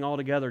something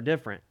altogether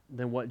different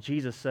than what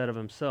Jesus said of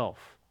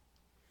himself.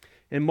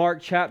 In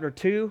Mark chapter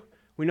 2,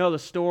 we know the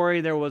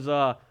story. There was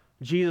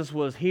Jesus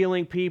was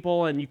healing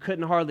people, and you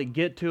couldn't hardly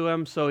get to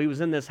him, so he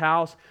was in this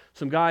house.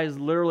 Some guys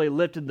literally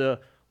lifted the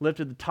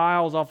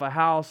tiles off a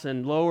house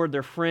and lowered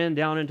their friend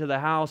down into the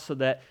house so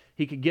that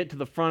he could get to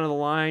the front of the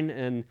line.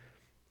 And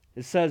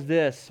it says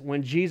this,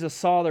 when Jesus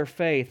saw their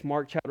faith,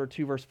 Mark chapter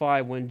 2, verse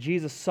 5, when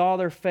Jesus saw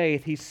their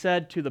faith, he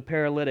said to the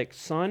paralytic,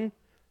 Son,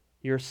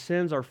 your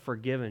sins are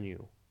forgiven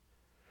you.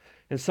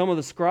 And some of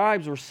the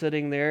scribes were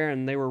sitting there,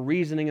 and they were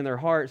reasoning in their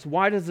hearts,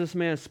 why does this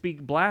man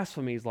speak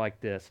blasphemies like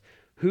this?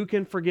 Who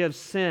can forgive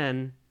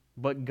sin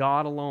but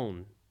God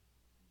alone?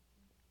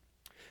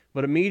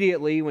 But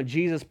immediately, when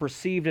Jesus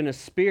perceived in his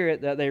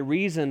spirit that they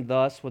reasoned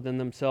thus within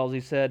themselves, he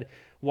said,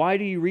 why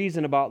do you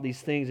reason about these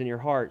things in your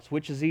hearts?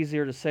 Which is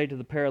easier to say to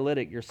the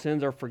paralytic, your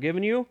sins are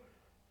forgiven you,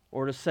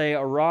 or to say,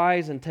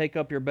 arise and take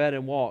up your bed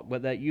and walk,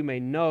 but that you may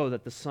know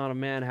that the Son of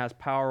Man has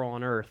power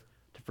on earth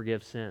to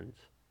forgive sins.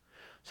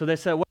 So they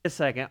said, wait a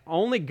second,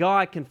 only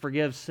God can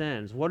forgive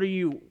sins. Who do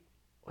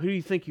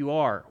you think you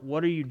are?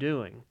 What are you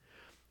doing?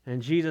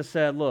 And Jesus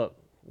said, look,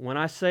 when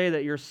I say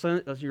that your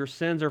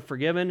sins are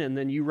forgiven and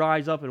then you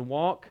rise up and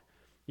walk,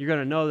 you're going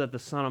to know that the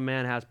Son of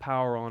Man has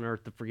power on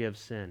earth to forgive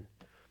sin.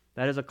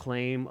 That is a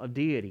claim of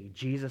deity.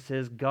 Jesus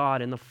is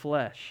God in the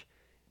flesh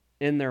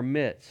in their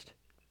midst.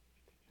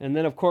 And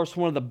then, of course,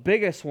 one of the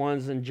biggest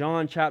ones in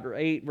John chapter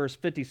 8, verse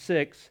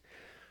 56,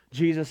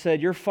 Jesus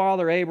said, your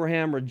father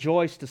Abraham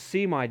rejoiced to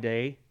see my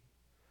day,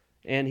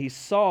 and he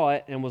saw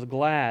it and was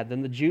glad.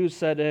 Then the Jews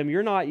said to him,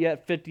 you're not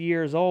yet 50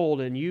 years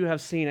old, and you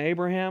have seen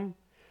Abraham?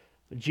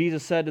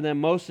 Jesus said to them,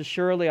 most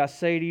assuredly I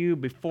say to you,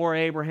 before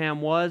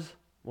Abraham was,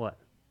 what?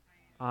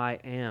 I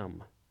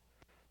am.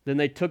 Then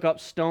they took up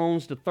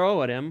stones to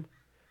throw at him,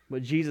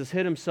 but Jesus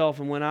hid himself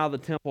and went out of the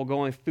temple,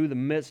 going through the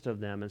midst of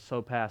them, and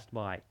so passed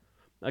by.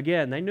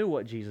 Again, they knew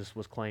what Jesus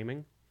was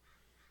claiming.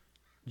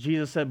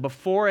 Jesus said,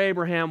 before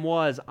Abraham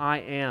was, I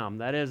am.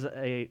 That is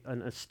a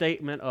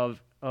statement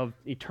of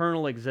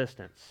eternal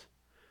existence.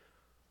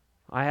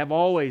 I have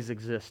always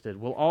existed,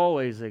 will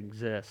always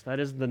exist. That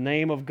is the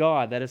name of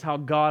God. That is how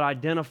God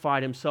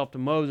identified himself to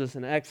Moses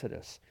in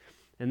Exodus.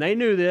 And they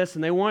knew this,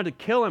 and they wanted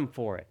to kill him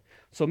for it.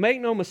 So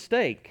make no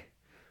mistake,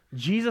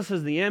 Jesus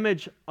is the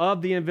image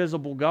of the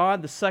invisible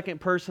God, the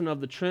second person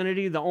of the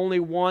Trinity, the only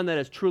one that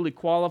is truly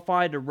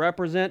qualified to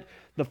represent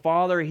the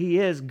Father. He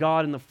is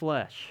God in the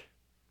flesh.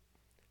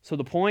 So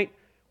the point,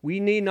 we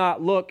need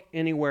not look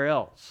anywhere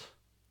else.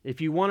 If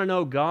you want to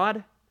know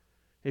God,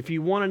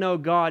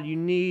 you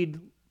need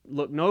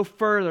look no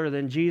further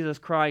than Jesus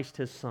Christ,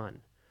 his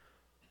Son.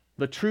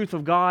 The truth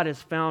of God is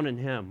found in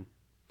him.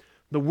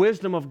 The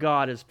wisdom of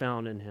God is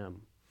found in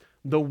him.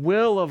 The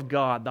will of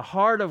God, the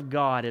heart of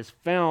God is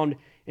found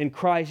in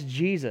Christ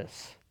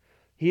Jesus.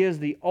 He is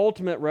the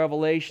ultimate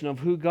revelation of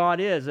who God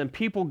is, and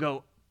people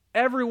go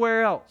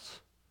everywhere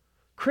else.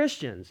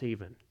 Christians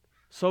even,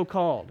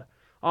 so-called.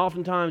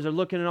 Oftentimes they're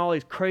looking at all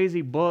these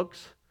crazy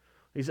books,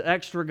 these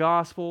extra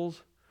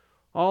gospels,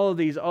 all of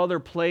these other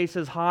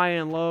places, high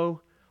and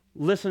low,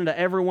 listening to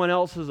everyone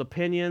else's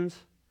opinions,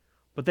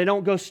 but they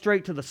don't go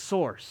straight to the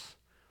source.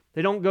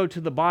 They don't go to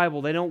the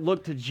Bible. They don't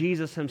look to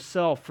Jesus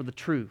himself for the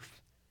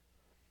truth.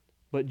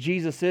 But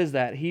Jesus is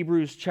that.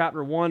 Hebrews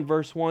chapter 1,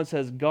 verse 1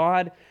 says,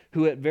 God,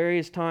 who at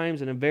various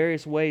times and in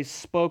various ways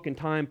spoke in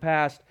time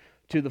past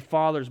to the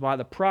fathers by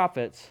the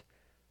prophets,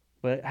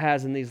 but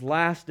has in these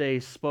last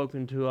days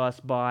spoken to us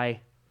by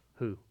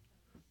who?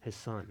 His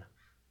Son.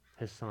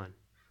 His Son.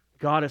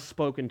 God has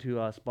spoken to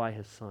us by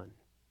his Son.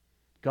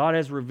 God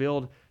has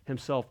revealed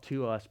himself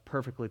to us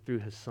perfectly through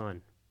his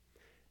Son.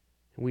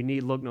 We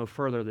need look no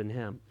further than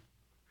him.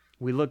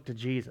 We look to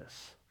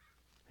Jesus.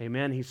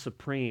 Amen. He's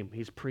supreme.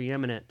 He's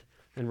preeminent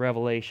in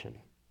revelation.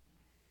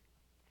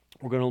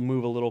 We're going to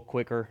move a little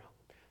quicker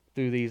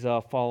through these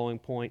following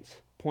points.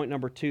 Point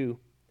number 2.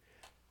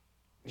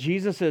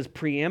 Jesus is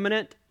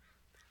preeminent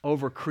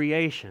over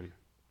creation.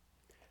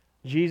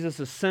 Jesus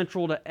is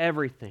central to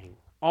everything.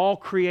 All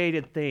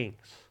created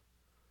things.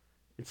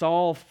 It's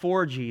all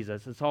for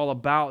Jesus. It's all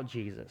about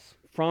Jesus.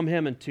 From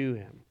him and to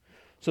him.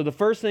 So the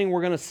first thing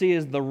we're going to see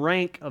is the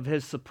rank of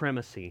his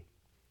supremacy.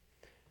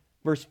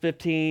 Verse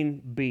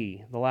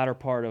 15b, the latter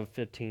part of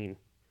 15,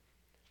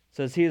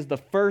 says he is the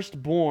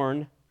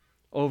firstborn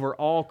over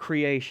all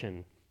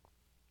creation.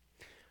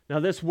 Now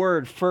this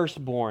word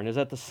firstborn is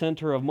at the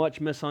center of much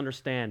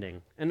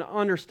misunderstanding, and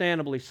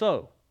understandably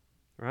so,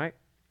 right?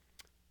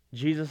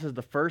 Jesus is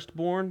the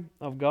firstborn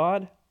of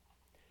God.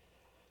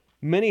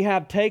 Many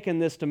have taken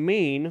this to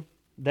mean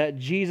that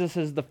Jesus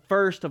is the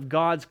first of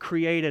God's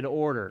created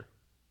order.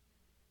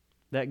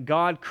 That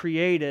God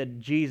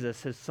created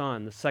Jesus, his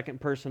Son, the second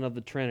person of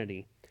the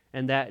Trinity,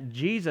 and that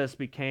Jesus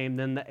became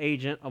then the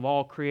agent of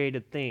all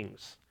created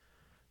things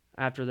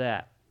after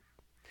that.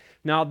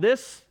 Now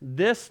this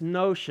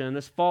notion,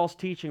 this false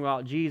teaching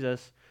about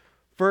Jesus,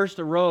 first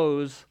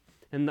arose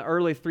in the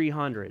early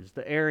 300s,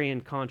 the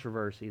Arian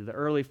controversy, the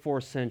early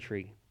 4th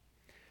century.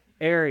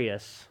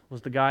 Arius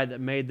was the guy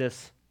that made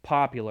this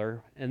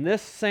popular, and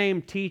this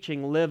same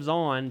teaching lives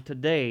on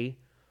today,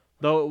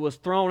 though it was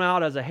thrown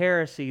out as a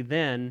heresy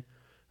then.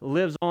 It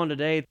lives on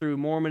today through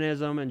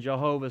Mormonism and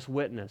Jehovah's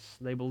Witness.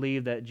 They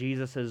believe that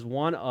Jesus is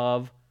one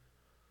of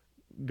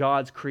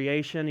God's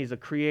creation. He's a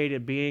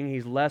created being.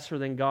 He's lesser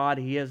than God.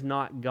 He is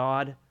not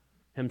God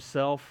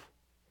himself.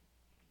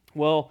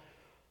 Well,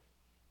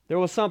 there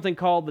was something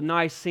called the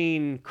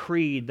Nicene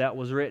Creed that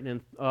was written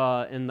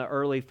in the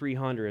early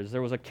 300s.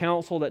 There was a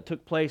council that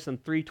took place in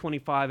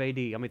 325 AD.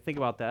 I mean, think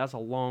about that. That's a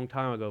long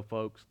time ago,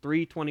 folks.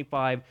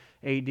 325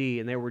 AD,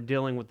 and they were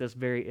dealing with this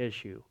very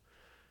issue.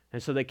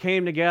 And so they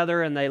came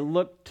together and they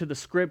looked to the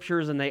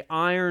Scriptures and they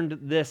ironed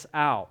this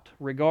out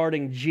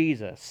regarding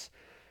Jesus.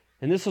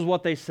 And this is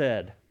what they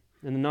said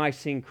in the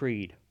Nicene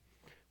Creed.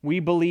 We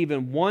believe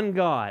in one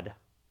God,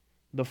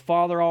 the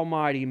Father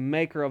Almighty,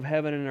 maker of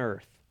heaven and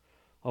earth,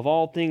 of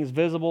all things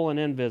visible and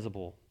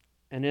invisible,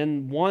 and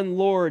in one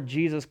Lord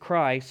Jesus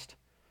Christ,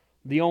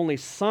 the only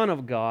Son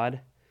of God,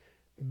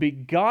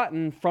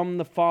 begotten from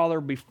the Father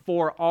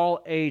before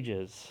all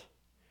ages,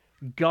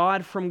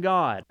 God from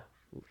God.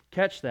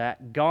 Catch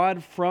that.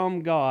 God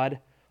from God,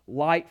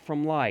 light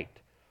from light,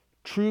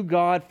 true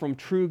God from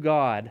true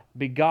God,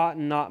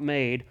 begotten, not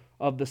made,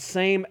 of the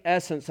same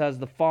essence as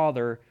the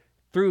Father,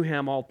 through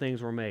him all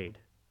things were made.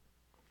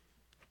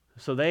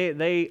 So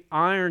they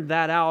ironed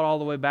that out all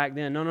the way back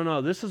then.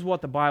 No. This is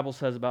what the Bible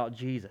says about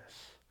Jesus.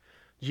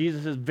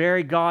 Jesus is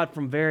very God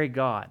from very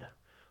God,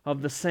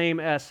 of the same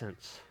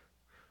essence.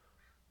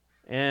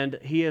 And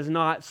he is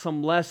not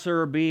some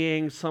lesser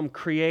being, some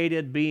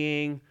created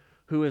being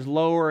who is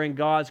lower in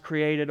God's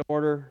created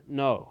order.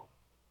 No.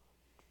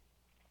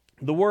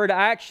 The word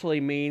actually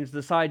means,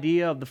 this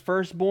idea of the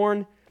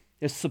firstborn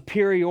is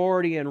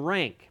superiority in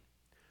rank.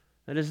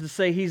 That is to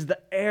say, he's the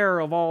heir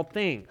of all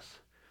things.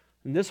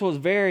 And this was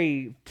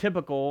very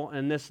typical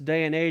in this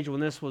day and age when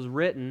this was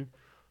written.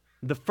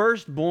 The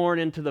firstborn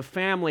into the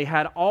family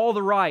had all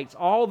the rights,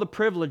 all the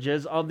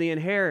privileges of the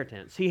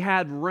inheritance. He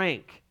had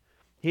rank.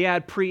 He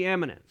had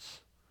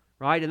preeminence,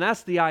 right? And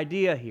that's the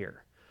idea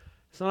here.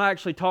 It's not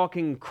actually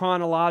talking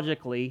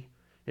chronologically.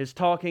 It's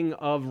talking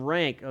of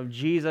rank, of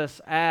Jesus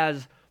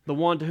as the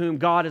one to whom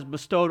God has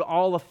bestowed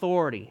all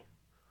authority.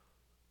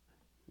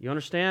 You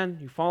understand?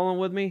 You following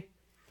with me?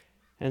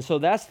 And so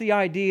that's the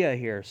idea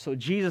here. So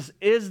Jesus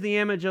is the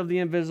image of the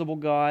invisible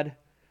God.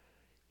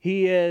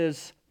 He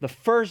is the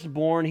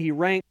firstborn. He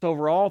ranks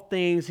over all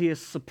things. He is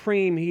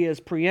supreme. He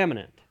is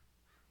preeminent.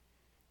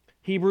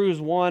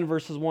 Hebrews 1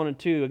 verses 1 and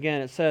 2,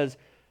 again it says,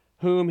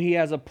 whom he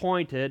has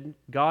appointed,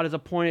 God has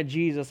appointed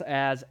Jesus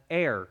as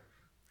heir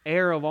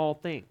of all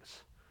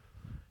things.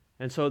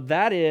 And so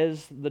that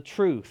is the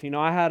truth. You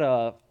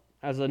know,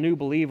 as a new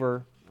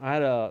believer, I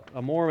had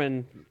a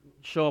Mormon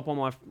show up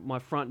on my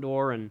front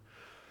door, and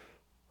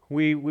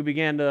we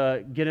began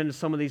to get into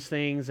some of these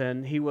things,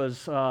 and he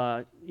was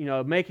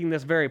making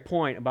this very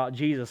point about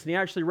Jesus. And he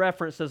actually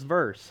referenced this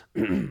verse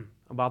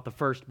about the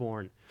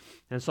firstborn.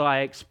 And so I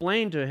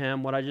explained to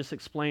him what I just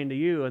explained to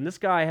you. And this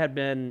guy had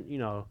been,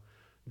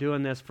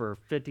 doing this for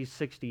 50,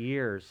 60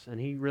 years, and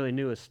he really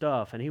knew his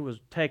stuff, and he was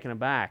taken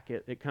aback.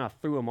 It kind of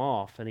threw him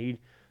off, and he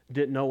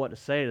didn't know what to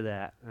say to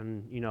that.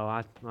 And,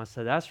 I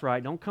said, that's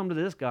right, don't come to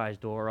this guy's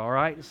door, all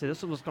right? And say, this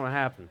is what's going to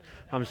happen.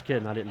 I'm just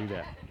kidding, I didn't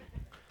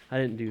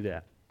do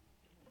that.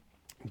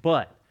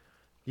 But,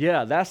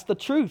 yeah, that's the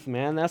truth,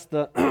 man. That's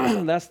the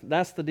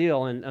that's the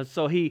deal. And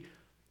so he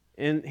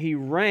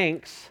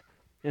ranks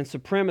in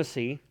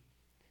supremacy.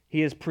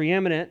 He is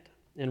preeminent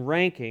in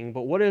ranking,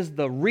 but what is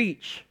the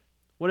reach?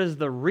 What is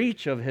the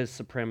reach of his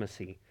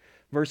supremacy?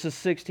 Verses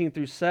 16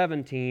 through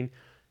 17,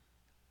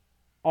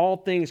 all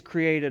things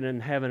created in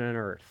heaven and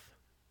earth.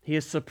 He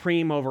is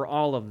supreme over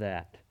all of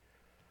that.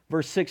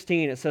 Verse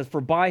 16, it says,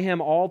 for by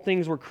him all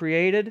things were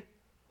created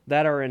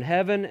that are in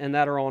heaven and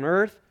that are on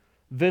earth,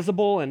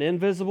 visible and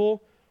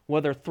invisible,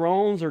 whether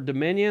thrones or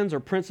dominions or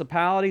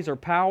principalities or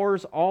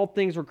powers, all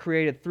things were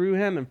created through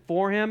him and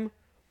for him,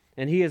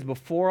 and he is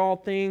before all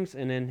things,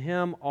 and in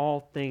him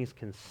all things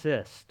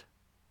consist.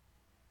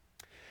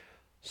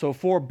 So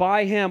for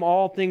by him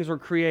all things were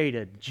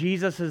created.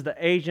 Jesus is the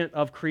agent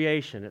of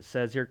creation, it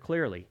says here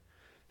clearly.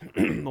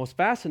 What's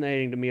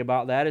fascinating to me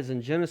about that is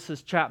in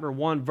Genesis chapter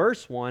 1,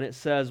 verse 1, it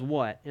says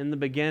what? In the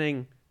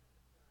beginning,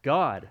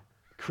 God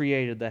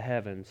created the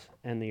heavens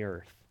and the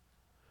earth.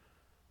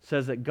 It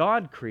says that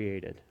God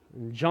created.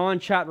 In John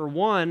chapter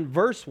 1,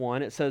 verse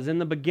 1, it says, in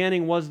the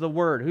beginning was the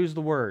Word. Who's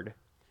the Word?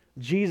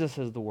 Jesus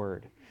is the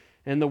Word.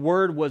 And the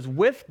Word was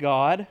with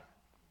God,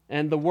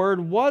 and the Word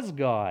was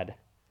God.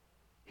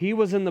 He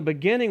was in the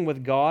beginning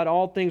with God.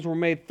 All things were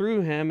made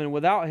through Him, and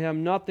without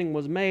Him nothing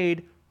was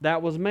made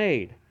that was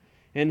made.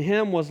 In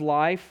Him was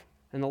life,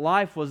 and the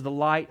life was the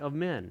light of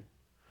men.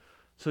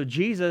 So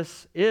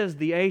Jesus is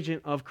the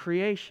agent of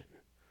creation.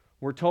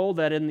 We're told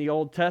that in the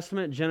Old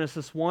Testament,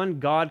 Genesis 1,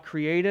 God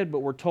created, but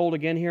we're told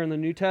again here in the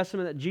New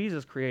Testament that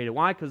Jesus created.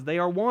 Why? Because they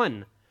are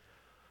one.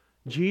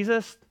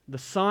 Jesus, the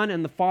Son,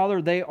 and the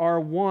Father, they are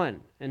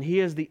one. And He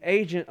is the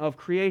agent of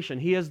creation.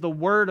 He is the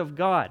Word of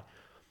God.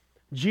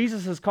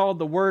 Jesus is called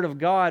the Word of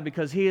God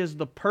because He is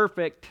the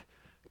perfect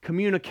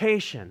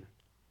communication,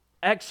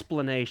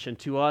 explanation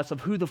to us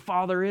of who the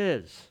Father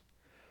is.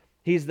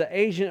 He's the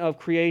agent of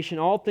creation.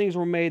 All things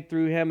were made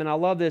through Him. And I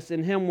love this.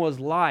 In Him was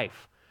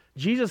life.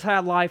 Jesus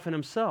had life in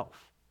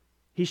Himself.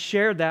 He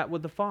shared that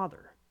with the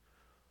Father.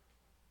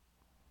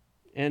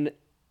 And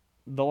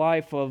the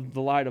life of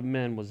the light of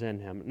men was in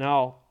Him.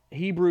 Now,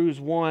 Hebrews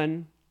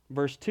 1,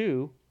 verse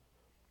 2,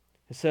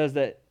 it says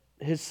that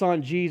His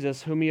Son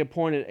Jesus, whom He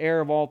appointed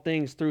heir of all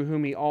things, through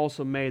whom He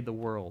also made the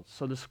world.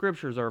 So the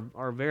Scriptures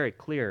are very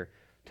clear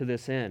to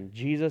this end.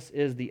 Jesus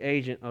is the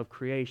agent of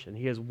creation.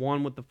 He is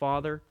one with the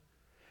Father,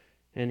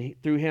 and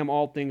through Him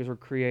all things were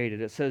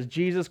created. It says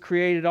Jesus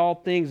created all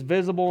things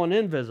visible and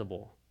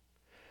invisible.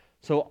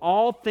 So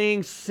all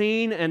things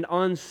seen and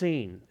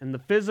unseen, and the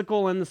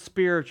physical and the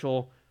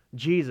spiritual,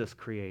 Jesus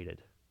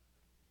created.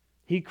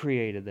 He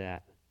created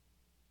that.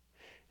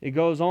 It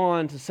goes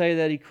on to say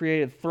that He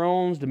created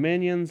thrones,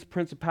 dominions,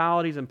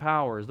 principalities, and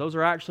powers. Those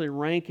are actually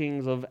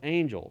rankings of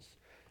angels,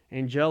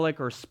 angelic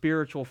or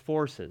spiritual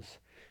forces.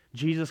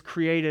 Jesus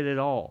created it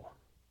all.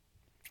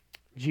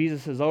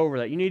 Jesus is over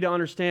that. You need to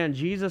understand,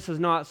 Jesus is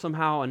not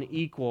somehow an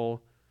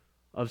equal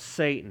of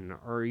Satan,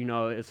 or,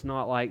 it's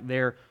not like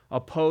they're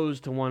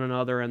opposed to one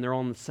another and they're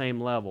on the same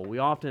level. We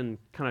often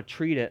kind of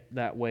treat it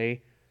that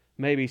way,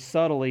 maybe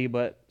subtly,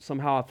 but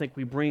somehow I think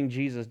we bring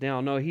Jesus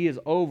down. No, He is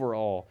over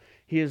all.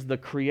 He is the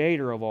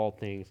creator of all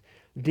things.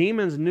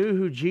 Demons knew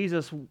who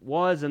Jesus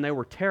was and they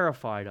were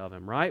terrified of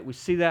Him, right? We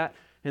see that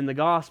in the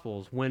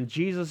Gospels. When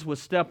Jesus would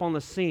step on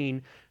the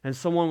scene and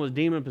someone was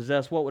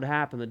demon-possessed, what would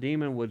happen? The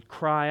demon would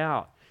cry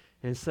out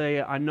and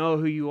say, I know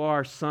who you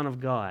are, Son of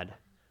God.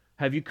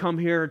 Have you come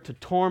here to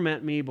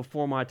torment me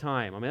before my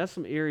time? I mean, that's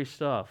some eerie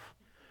stuff.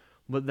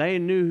 But they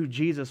knew who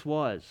Jesus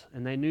was,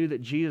 and they knew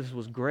that Jesus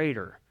was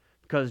greater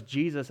because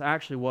Jesus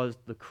actually was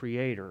the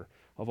creator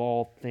of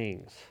all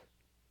things.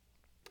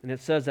 And it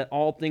says that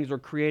all things were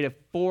created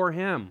for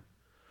Him.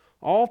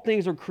 All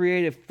things are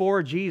created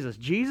for Jesus.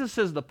 Jesus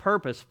is the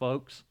purpose,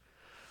 folks.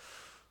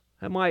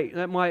 That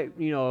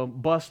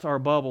might bust our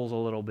bubbles a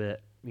little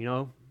bit.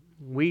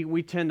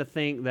 We tend to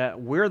think that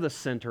we're the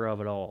center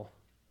of it all.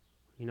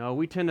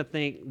 We tend to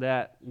think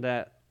that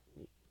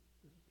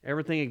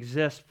everything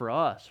exists for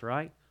us,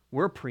 right?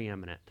 We're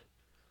preeminent.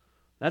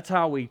 That's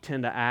how we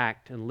tend to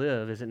act and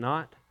live, is it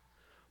not?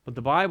 But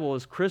the Bible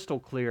is crystal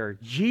clear.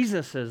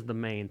 Jesus is the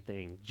main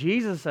thing.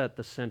 Jesus at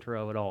the center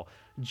of it all.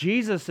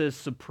 Jesus is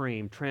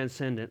supreme,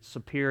 transcendent,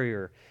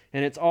 superior.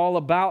 And it's all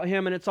about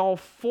Him and it's all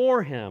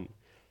for Him.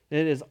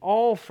 It is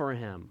all for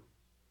Him.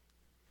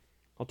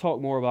 I'll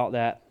talk more about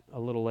that a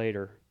little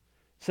later.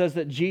 It says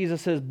that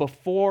Jesus is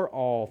before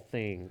all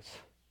things.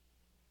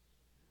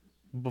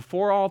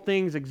 Before all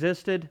things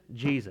existed,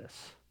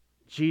 Jesus.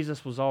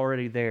 Jesus was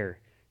already there.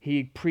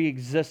 He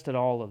pre-existed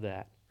all of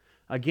that.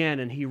 Again,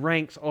 and He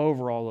ranks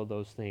over all of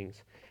those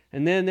things.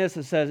 And then it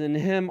says, in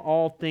Him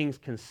all things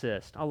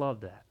consist. I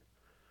love that.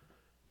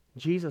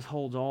 Jesus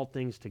holds all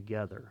things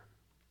together.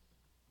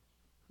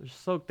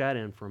 Just soak that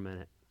in for a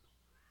minute.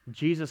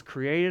 Jesus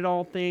created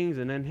all things,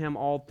 and in Him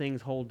all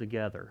things hold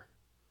together.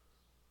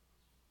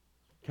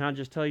 Can I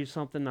just tell you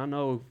something? I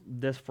know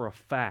this for a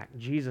fact.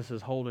 Jesus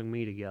is holding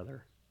me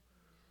together.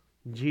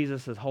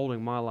 Jesus is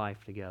holding my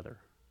life together.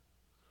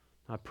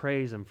 I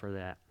praise Him for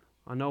that.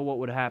 I know what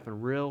would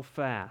happen real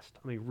fast,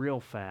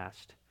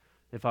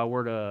 if I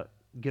were to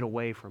get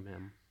away from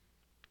Him.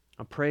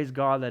 I praise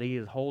God that He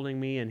is holding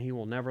me and He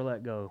will never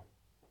let go.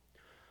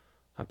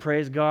 I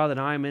praise God that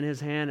I am in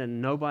His hand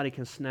and nobody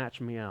can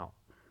snatch me out.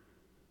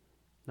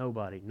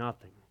 Nobody,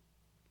 nothing.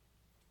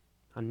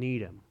 I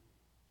need Him.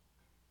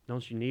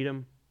 Don't you need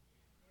Him?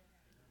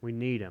 We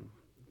need Him.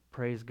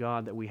 Praise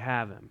God that we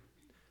have Him.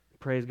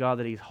 Praise God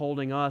that He's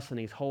holding us and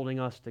He's holding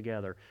us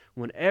together.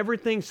 When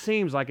everything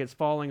seems like it's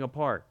falling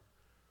apart,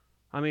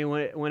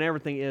 when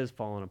everything is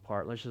falling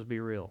apart, let's just be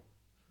real.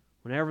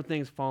 When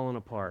everything's falling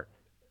apart,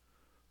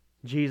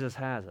 Jesus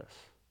has us.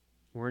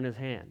 We're in His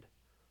hand.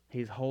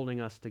 He's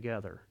holding us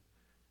together.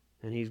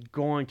 And He's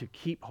going to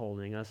keep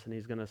holding us, and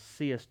He's going to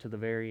see us to the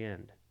very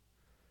end.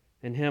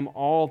 In Him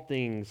all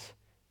things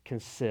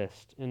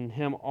consist. In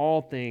Him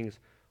all things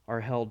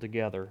are held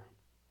together.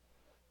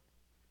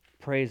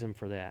 Praise Him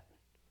for that.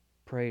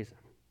 Praise Him.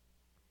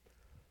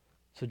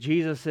 So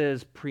Jesus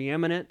is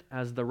preeminent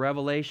as the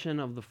revelation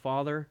of the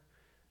Father.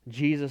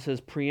 Jesus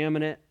is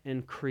preeminent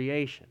in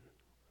creation.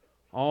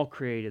 All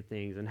created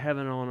things in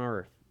heaven and on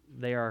earth,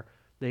 they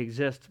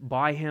exist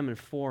by Him and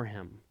for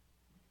Him.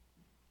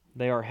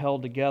 They are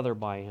held together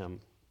by Him.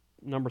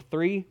 Number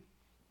 3,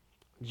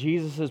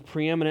 Jesus is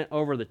preeminent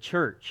over the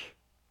church.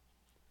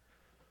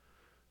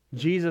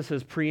 Jesus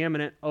is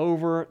preeminent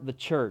over the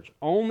church.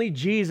 Only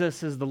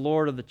Jesus is the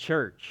Lord of the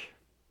church.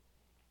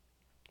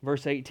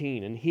 Verse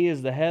 18, and He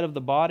is the head of the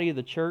body of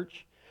the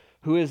church,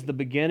 who is the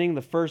beginning,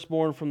 the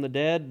firstborn from the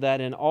dead, that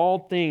in all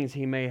things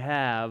He may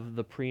have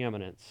the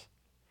preeminence.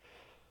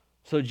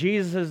 So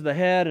Jesus is the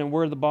head and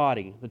we're the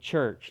body, the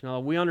church.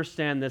 Now we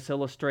understand this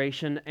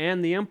illustration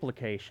and the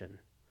implication.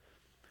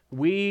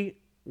 We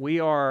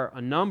are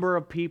a number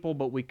of people,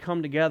 but we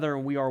come together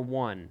and we are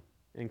one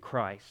in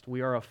Christ.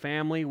 We are a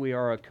family, we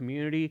are a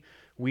community,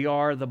 we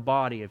are the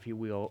body, if you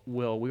will.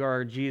 We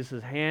are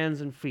Jesus'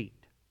 hands and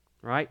feet,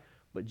 right?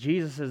 But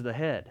Jesus is the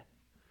head.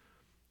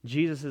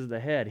 Jesus is the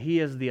head. He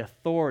is the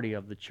authority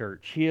of the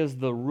church. He is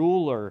the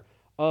ruler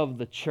of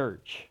the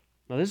church.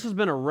 Now this has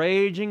been a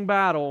raging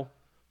battle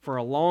for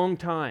a long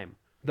time.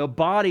 The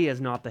body is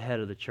not the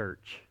head of the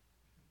church.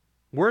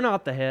 We're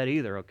not the head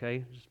either,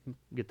 okay? Just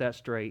get that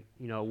straight.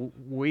 You know,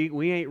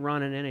 we ain't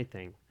running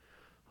anything,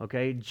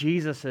 okay?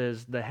 Jesus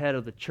is the head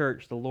of the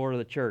church, the Lord of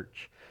the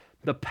church.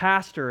 The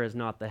pastor is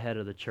not the head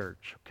of the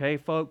church, okay,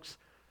 folks?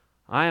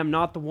 I am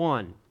not the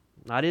one.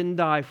 I didn't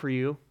die for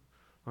you,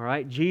 all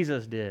right?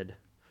 Jesus did. It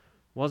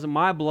wasn't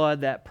my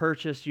blood that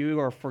purchased you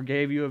or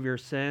forgave you of your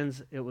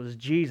sins. It was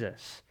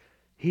Jesus.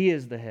 He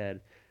is the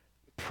head.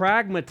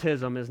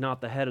 Pragmatism is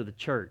not the head of the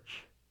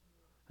church.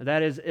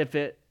 That is, if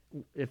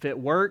it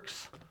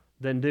works,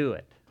 then do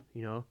it.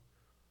 You know,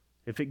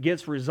 if it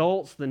gets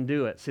results, then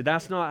do it. See,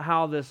 that's not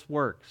how this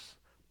works.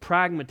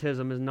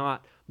 Pragmatism is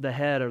not the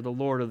head or the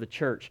Lord of the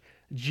church.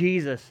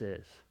 Jesus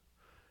is.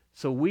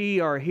 So we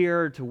are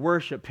here to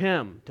worship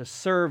Him, to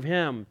serve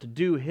Him, to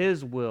do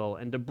His will,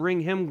 and to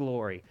bring Him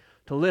glory,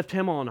 to lift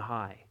Him on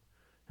high.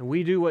 And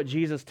we do what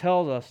Jesus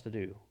tells us to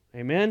do.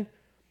 Amen?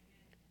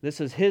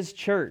 This is His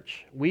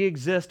church. We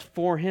exist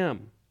for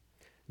Him.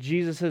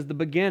 Jesus is the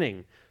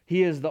beginning.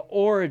 He is the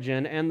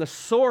origin and the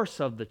source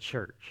of the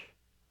church.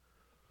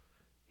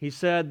 He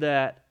said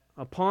that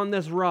upon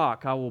this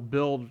rock I will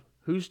build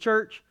whose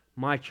church?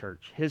 My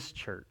church, His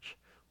church.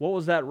 What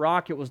was that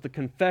rock? It was the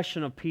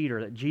confession of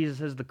Peter that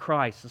Jesus is the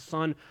Christ, the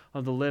Son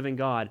of the living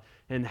God.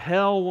 And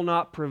hell will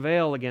not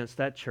prevail against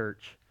that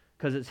church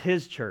because it's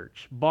His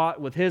church, bought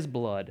with His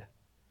blood.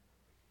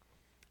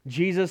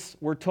 Jesus,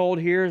 we're told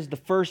here, is the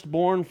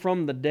firstborn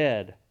from the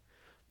dead.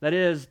 That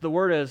is, the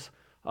word is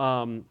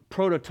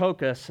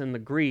prototokos in the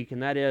Greek,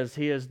 and that is,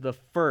 He is the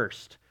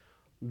first.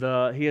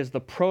 He is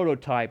the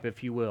prototype,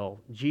 if you will.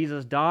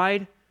 Jesus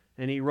died,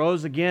 and He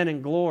rose again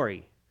in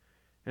glory.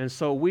 And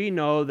so we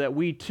know that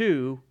we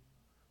too,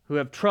 who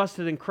have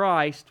trusted in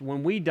Christ,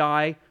 when we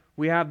die,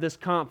 we have this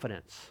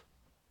confidence.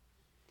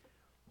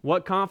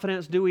 What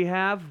confidence do we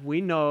have? We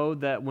know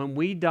that when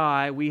we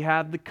die, we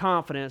have the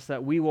confidence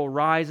that we will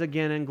rise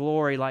again in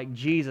glory like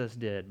Jesus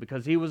did,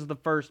 because He was the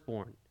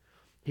firstborn.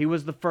 He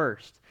was the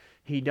first.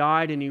 He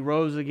died and He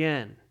rose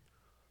again,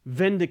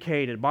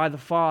 vindicated by the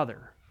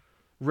Father,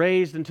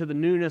 raised into the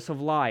newness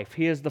of life.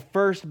 He is the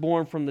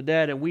firstborn from the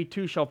dead, and we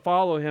too shall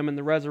follow Him in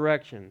the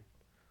resurrection.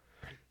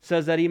 It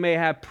says that He may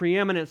have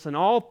preeminence in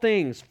all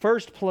things,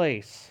 first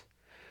place.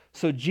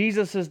 So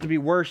Jesus is to be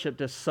worshipped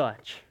as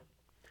such.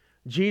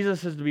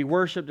 Jesus is to be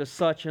worshipped as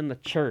such in the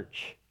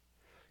church.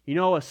 You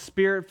know what a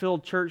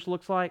Spirit-filled church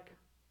looks like?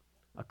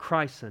 A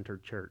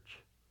Christ-centered church.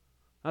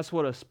 That's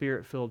what a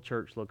Spirit-filled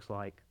church looks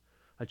like.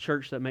 A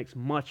church that makes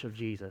much of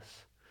Jesus.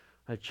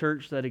 A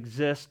church that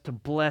exists to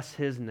bless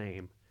His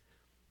name.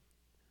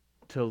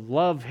 To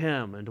love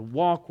Him and to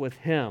walk with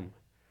Him.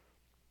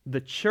 The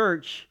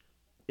church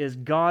is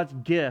God's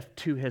gift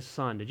to His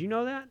Son. Did you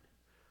know that?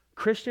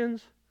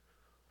 Christians,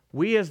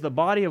 we as the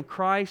body of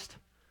Christ,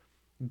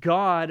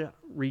 God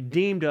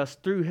redeemed us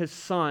through His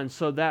Son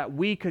so that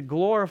we could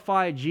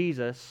glorify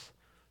Jesus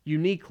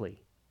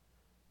uniquely.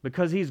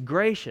 Because He's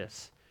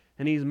gracious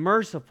and He's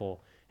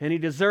merciful and He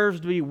deserves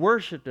to be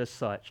worshipped as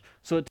such.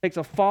 So it takes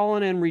a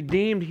fallen and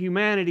redeemed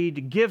humanity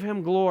to give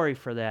Him glory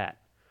for that.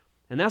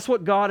 And that's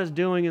what God is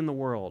doing in the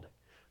world.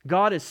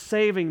 God is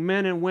saving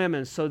men and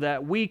women so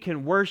that we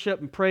can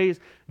worship and praise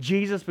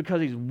Jesus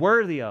because He's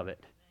worthy of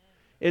it.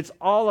 It's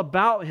all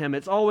about Him.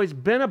 It's always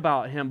been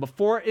about Him.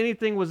 Before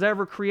anything was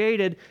ever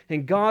created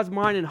in God's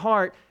mind and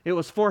heart, it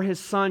was for His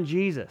Son,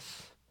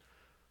 Jesus.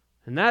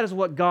 And that is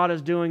what God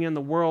is doing in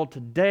the world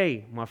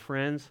today, my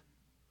friends.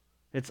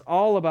 It's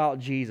all about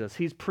Jesus.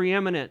 He's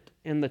preeminent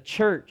in the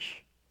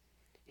church.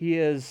 He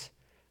is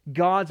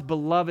God's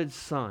beloved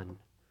Son.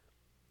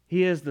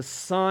 He is the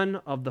Son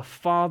of the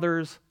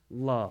Father's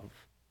love.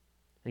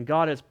 And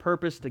God has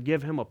purposed to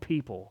give Him a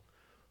people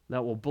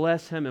that will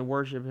bless Him and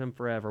worship Him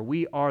forever.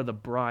 We are the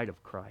bride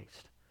of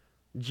Christ.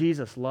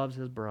 Jesus loves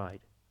His bride.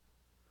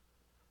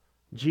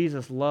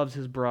 Jesus loves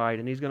his bride,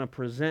 and he's going to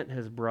present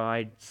his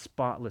bride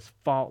spotless,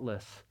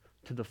 faultless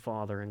to the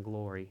Father in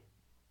glory.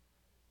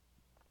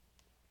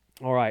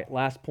 All right,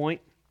 last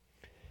point.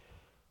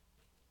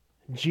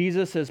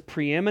 Jesus is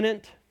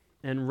preeminent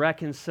in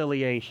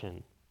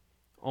reconciliation.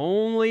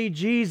 Only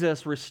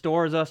Jesus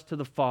restores us to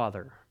the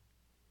Father.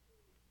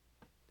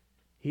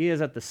 He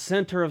is at the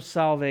center of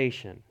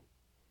salvation.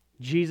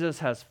 Jesus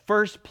has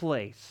first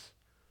place.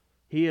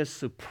 He is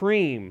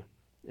supreme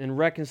in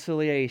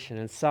reconciliation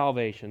and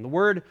salvation. The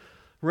word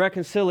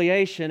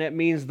reconciliation, it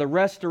means the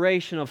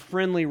restoration of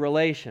friendly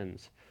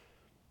relations.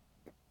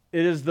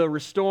 It is the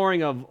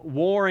restoring of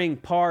warring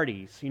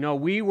parties. You know,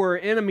 we were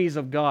enemies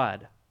of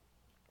God.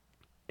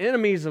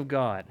 Enemies of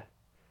God.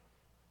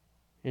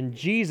 And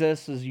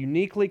Jesus is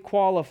uniquely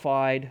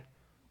qualified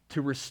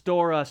to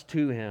restore us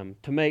to Him,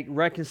 to make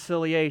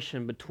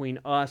reconciliation between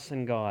us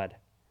and God.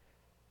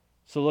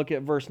 So look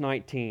at verse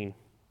 19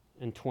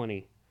 and 20.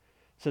 It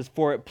says,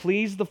 "For it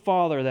pleased the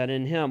Father that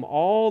in Him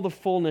all the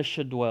fullness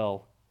should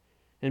dwell,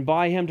 and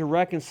by Him to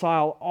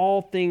reconcile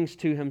all things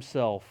to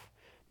Himself,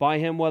 by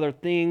Him whether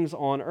things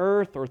on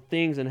earth or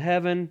things in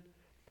heaven,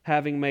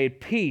 having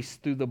made peace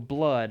through the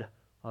blood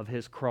of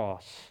His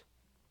cross."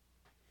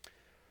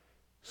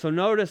 So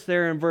notice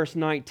there in verse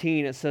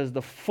 19 it says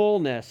the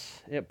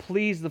fullness, it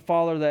pleased the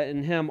Father that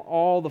in Him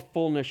all the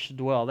fullness should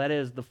dwell. That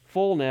is the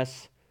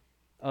fullness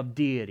of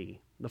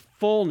deity, the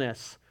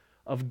fullness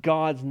of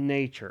God's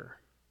nature.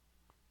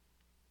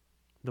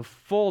 The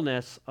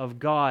fullness of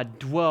God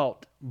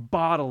dwelt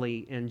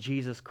bodily in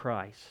Jesus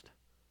Christ.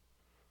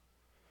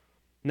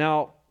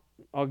 Now,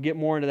 I'll get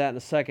more into that in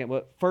a second,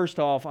 but first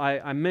off,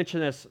 I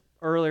mentioned this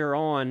earlier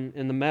on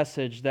in the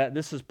message that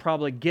this is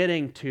probably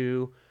getting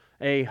to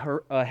a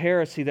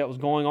heresy that was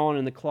going on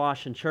in the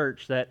Colossian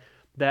church, that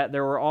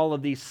there were all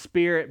of these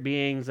spirit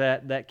beings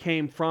that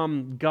came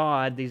from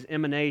God, these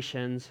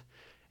emanations,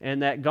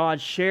 and that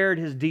God shared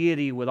His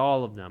deity with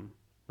all of them,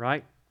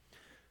 right?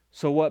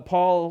 So what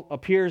Paul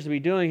appears to be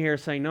doing here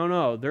is saying,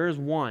 no, there is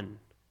one.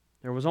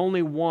 There was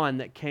only one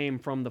that came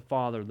from the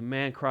Father, the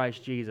man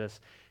Christ Jesus,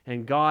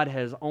 and God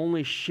has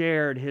only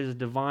shared His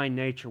divine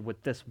nature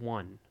with this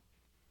one.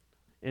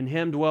 In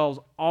Him dwells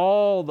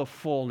all the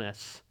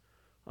fullness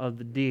of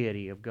the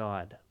deity of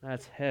God.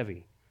 That's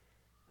heavy.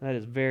 That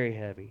is very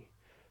heavy.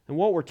 And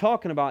what we're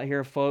talking about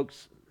here,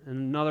 folks,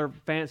 another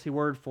fancy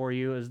word for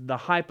you, is the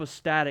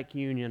hypostatic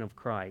union of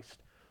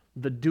Christ,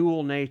 the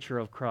dual nature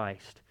of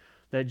Christ.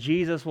 That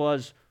Jesus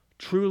was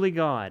truly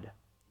God,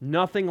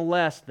 nothing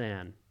less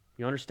than,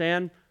 you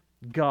understand?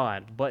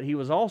 God. But He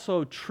was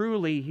also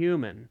truly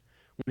human.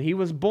 When He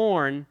was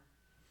born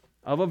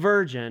of a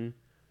virgin,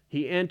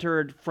 He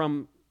entered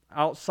from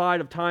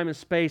outside of time and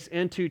space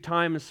into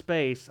time and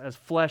space as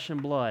flesh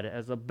and blood,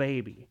 as a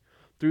baby,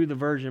 through the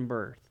virgin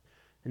birth.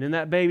 And in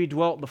that baby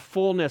dwelt the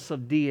fullness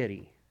of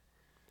deity.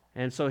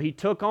 And so He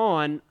took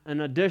on an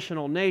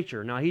additional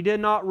nature. Now, He did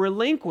not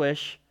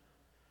relinquish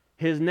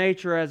His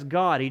nature as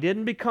God. He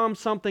didn't become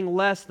something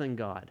less than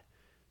God.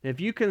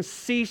 If you can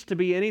cease to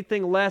be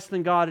anything less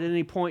than God at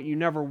any point, you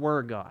never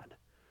were God.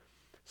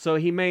 So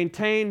He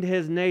maintained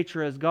His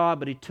nature as God,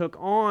 but He took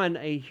on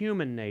a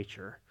human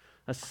nature,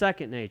 a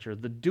second nature,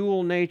 the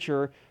dual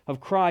nature of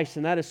Christ,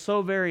 and that is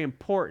so very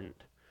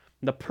important.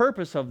 The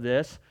purpose of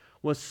this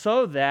was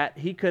so that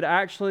He could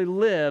actually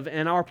live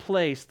in our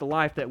place the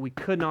life that we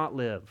could not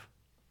live.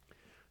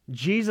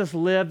 Jesus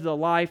lived the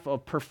life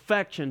of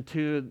perfection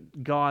to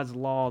God's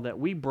law that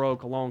we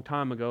broke a long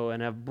time ago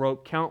and have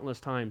broke countless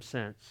times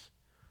since.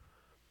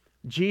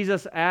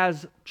 Jesus,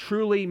 as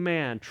truly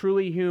man,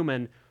 truly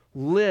human,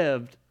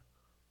 lived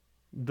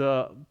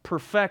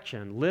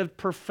perfection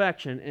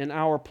in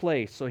our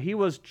place. So He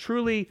was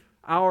truly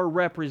our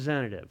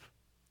representative.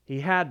 He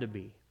had to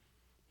be.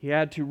 He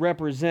had to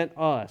represent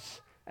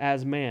us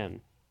as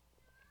man.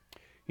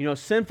 You know,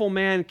 sinful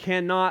man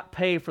cannot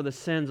pay for the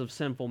sins of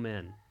sinful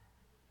men.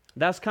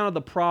 That's kind of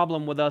the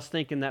problem with us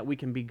thinking that we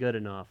can be good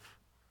enough.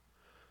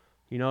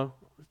 You know,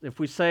 if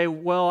we say,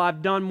 well,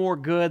 I've done more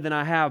good than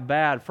I have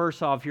bad,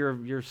 first off,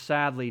 you're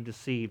sadly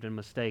deceived and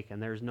mistaken.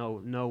 There's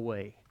no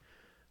way.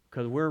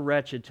 Because we're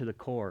wretched to the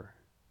core.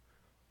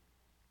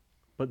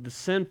 But the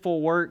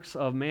sinful works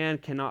of man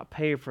cannot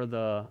pay for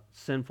the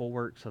sinful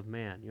works of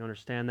man. You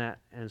understand that?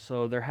 And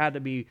so there had to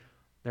be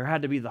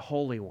the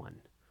Holy One.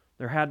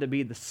 There had to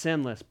be the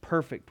sinless,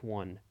 perfect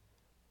one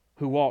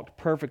who walked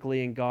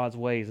perfectly in God's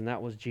ways, and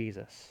that was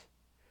Jesus.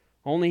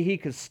 Only He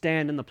could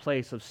stand in the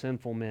place of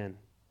sinful men.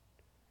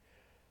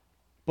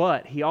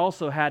 But He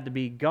also had to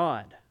be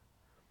God,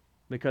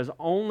 because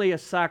only a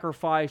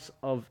sacrifice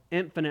of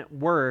infinite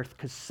worth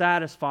could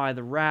satisfy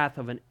the wrath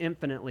of an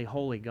infinitely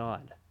holy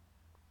God.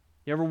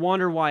 You ever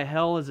wonder why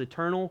hell is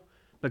eternal?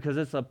 Because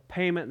it's a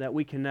payment that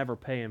we can never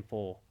pay in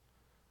full.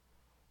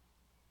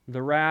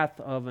 The wrath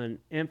of an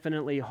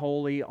infinitely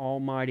holy,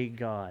 almighty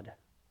God.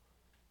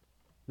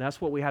 That's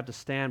what we have to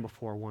stand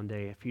before one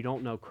day if you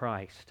don't know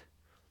Christ.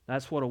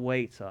 That's what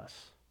awaits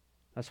us.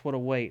 That's what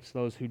awaits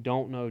those who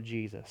don't know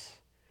Jesus.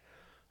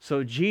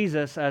 So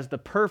Jesus, as the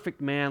perfect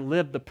man,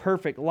 lived the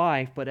perfect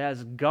life, but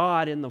as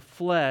God in the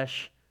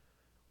flesh,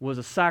 was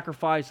a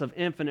sacrifice of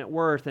infinite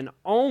worth, and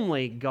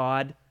only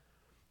God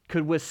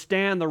could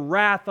withstand the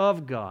wrath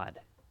of God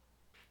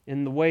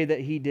in the way that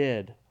he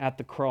did at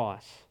the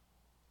cross.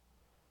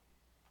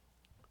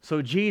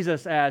 So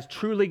Jesus, as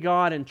truly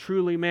God and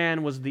truly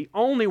man, was the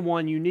only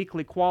one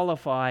uniquely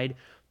qualified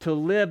to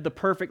live the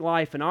perfect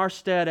life in our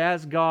stead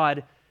as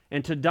God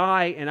and to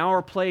die in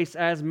our place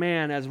as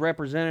man, as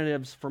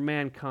representatives for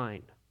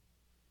mankind.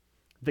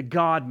 The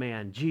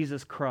God-man,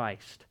 Jesus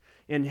Christ.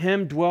 In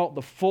him dwelt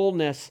the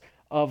fullness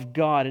of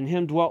God. In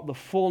him dwelt the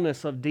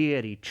fullness of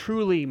deity.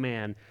 Truly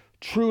man,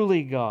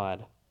 truly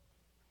God.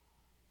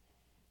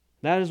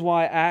 That is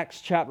why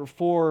Acts chapter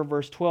 4,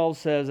 verse 12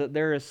 says that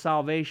there is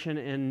salvation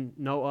in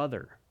no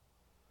other.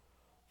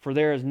 For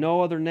there is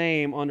no other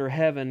name under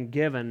heaven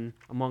given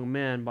among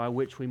men by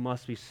which we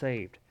must be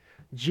saved.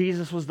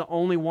 Jesus was the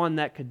only one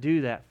that could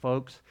do that,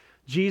 folks.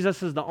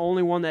 Jesus is the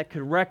only one that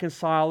could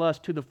reconcile us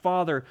to the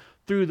Father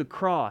through the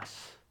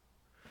cross.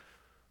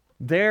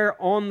 There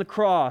on the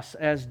cross,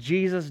 as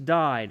Jesus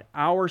died,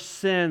 our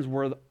sins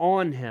were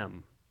on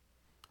him.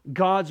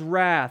 God's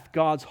wrath,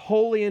 God's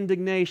holy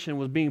indignation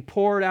was being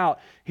poured out.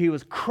 He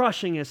was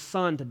crushing his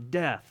Son to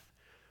death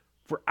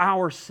for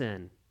our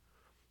sin.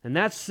 And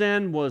that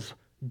sin was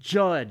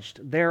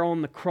judged there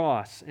on the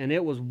cross, and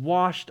it was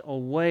washed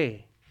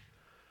away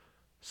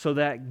so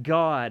that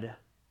God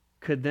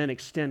could then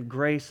extend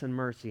grace and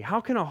mercy.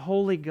 How can a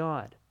holy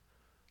God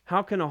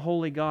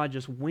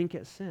just wink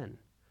at sin?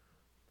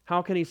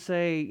 How can he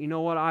say, you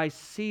know what, I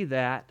see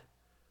that,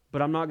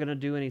 but I'm not going to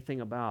do anything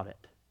about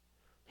it?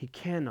 He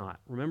cannot.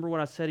 Remember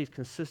what I said, he's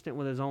consistent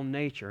with his own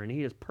nature, and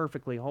he is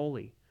perfectly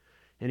holy,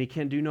 and he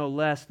can do no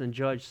less than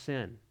judge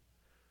sin.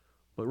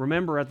 But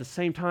remember, at the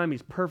same time,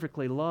 he's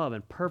perfectly love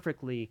and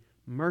perfectly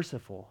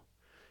merciful.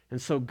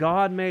 And so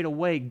God made a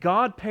way.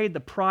 God paid the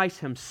price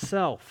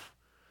himself.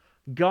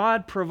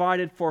 God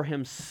provided for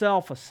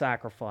himself a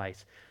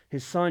sacrifice,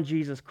 his Son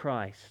Jesus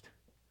Christ,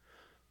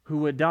 who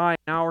would die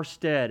in our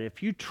stead.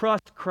 If you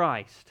trust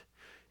Christ,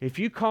 if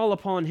you call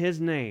upon his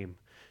name,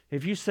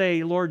 if you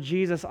say, Lord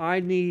Jesus, I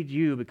need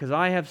you because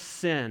I have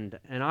sinned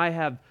and I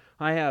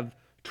have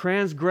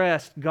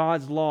transgressed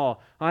God's law.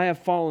 I have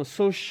fallen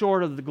so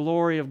short of the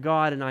glory of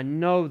God, and I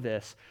know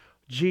this.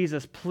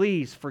 Jesus,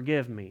 please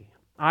forgive me.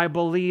 I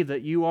believe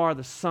that you are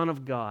the Son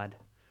of God.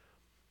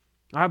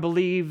 I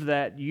believe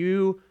that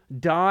you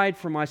died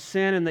for my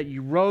sin and that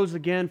you rose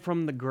again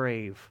from the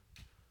grave.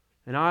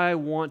 And I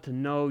want to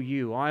know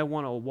you. I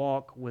want to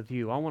walk with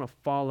you. I want to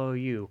follow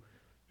you.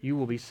 You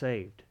will be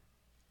saved.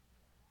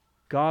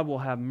 God will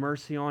have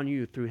mercy on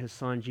you through his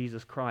Son,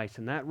 Jesus Christ.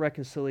 And that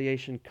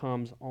reconciliation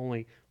comes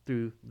only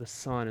through the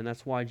Son. And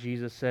that's why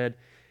Jesus said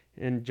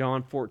in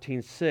John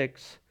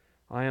 14:6,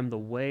 I am the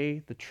way,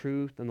 the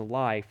truth, and the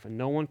life, and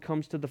no one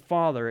comes to the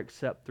Father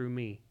except through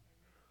me.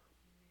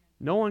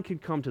 No one can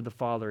come to the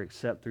Father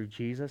except through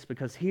Jesus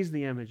because he's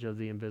the image of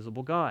the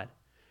invisible God.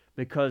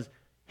 Because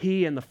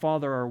he and the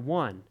Father are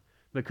one.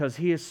 Because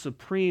he is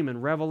supreme in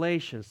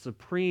revelation,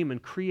 supreme in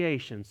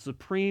creation,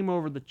 supreme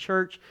over the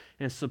church,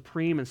 and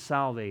supreme in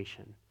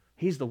salvation.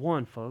 He's the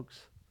one,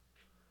 folks.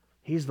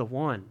 He's the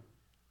one.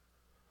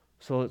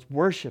 So let's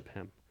worship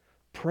him,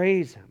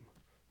 praise him,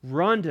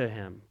 run to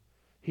him.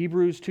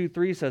 Hebrews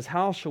 2:3 says,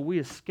 how shall we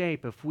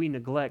escape if we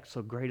neglect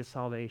so great a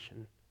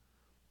salvation?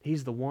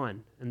 He's the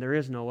one, and there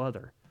is no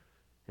other.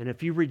 And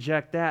if you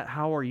reject that,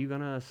 how are you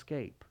going to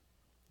escape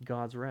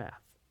God's wrath?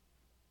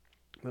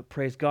 But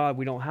praise God,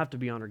 we don't have to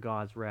be under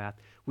God's wrath.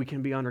 We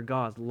can be under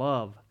God's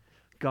love,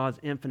 God's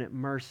infinite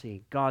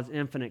mercy, God's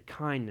infinite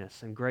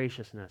kindness and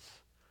graciousness.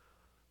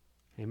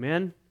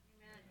 Amen?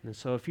 And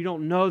so if you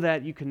don't know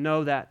that, you can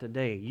know that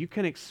today. You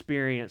can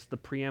experience the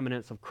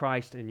preeminence of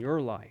Christ in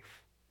your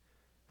life.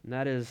 And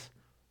that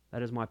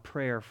is my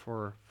prayer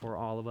for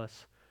all of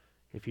us.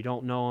 If you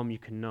don't know him, you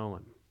can know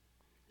him.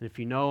 And if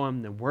you know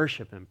him, then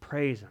worship him,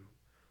 praise him.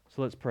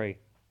 So let's pray.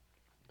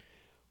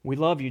 We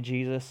love you,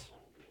 Jesus.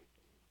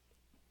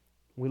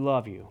 We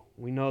love you.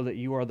 We know that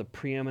you are the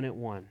preeminent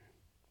one.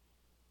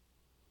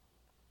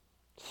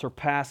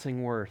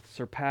 Surpassing worth,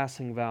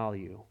 surpassing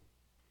value.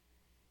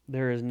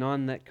 There is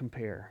none that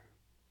compare.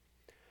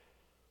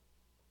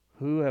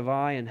 Who have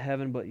I in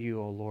heaven but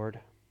you, O Lord?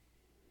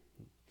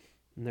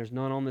 And there's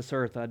none on this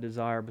earth I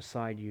desire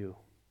beside you.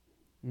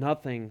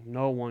 Nothing,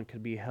 no one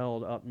could be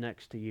held up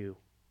next to you.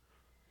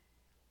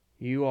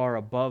 You are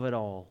above it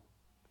all.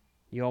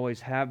 You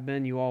always have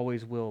been, you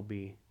always will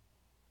be.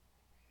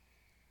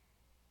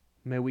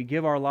 May we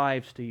give our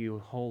lives to you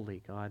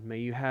wholly, God. May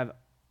you have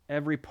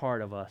every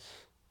part of us.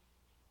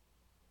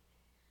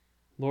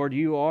 Lord,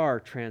 you are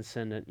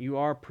transcendent. You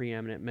are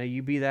preeminent. May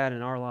you be that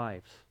in our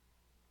lives.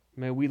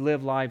 May we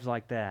live lives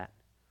like that.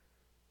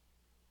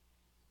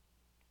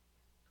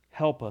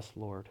 Help us,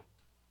 Lord,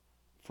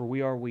 for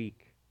we are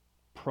weak,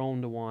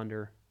 prone to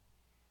wander,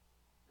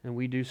 and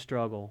we do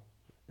struggle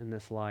in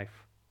this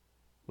life.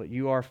 But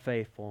you are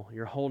faithful.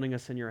 You're holding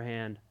us in your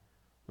hand.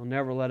 You'll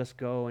never let us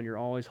go, and you're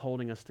always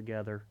holding us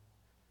together.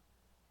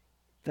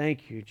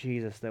 Thank you,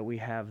 Jesus, that we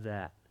have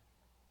that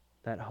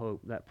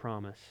hope, that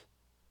promise.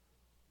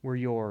 We're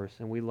yours,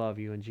 and we love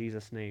you. In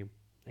Jesus' name,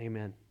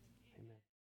 amen.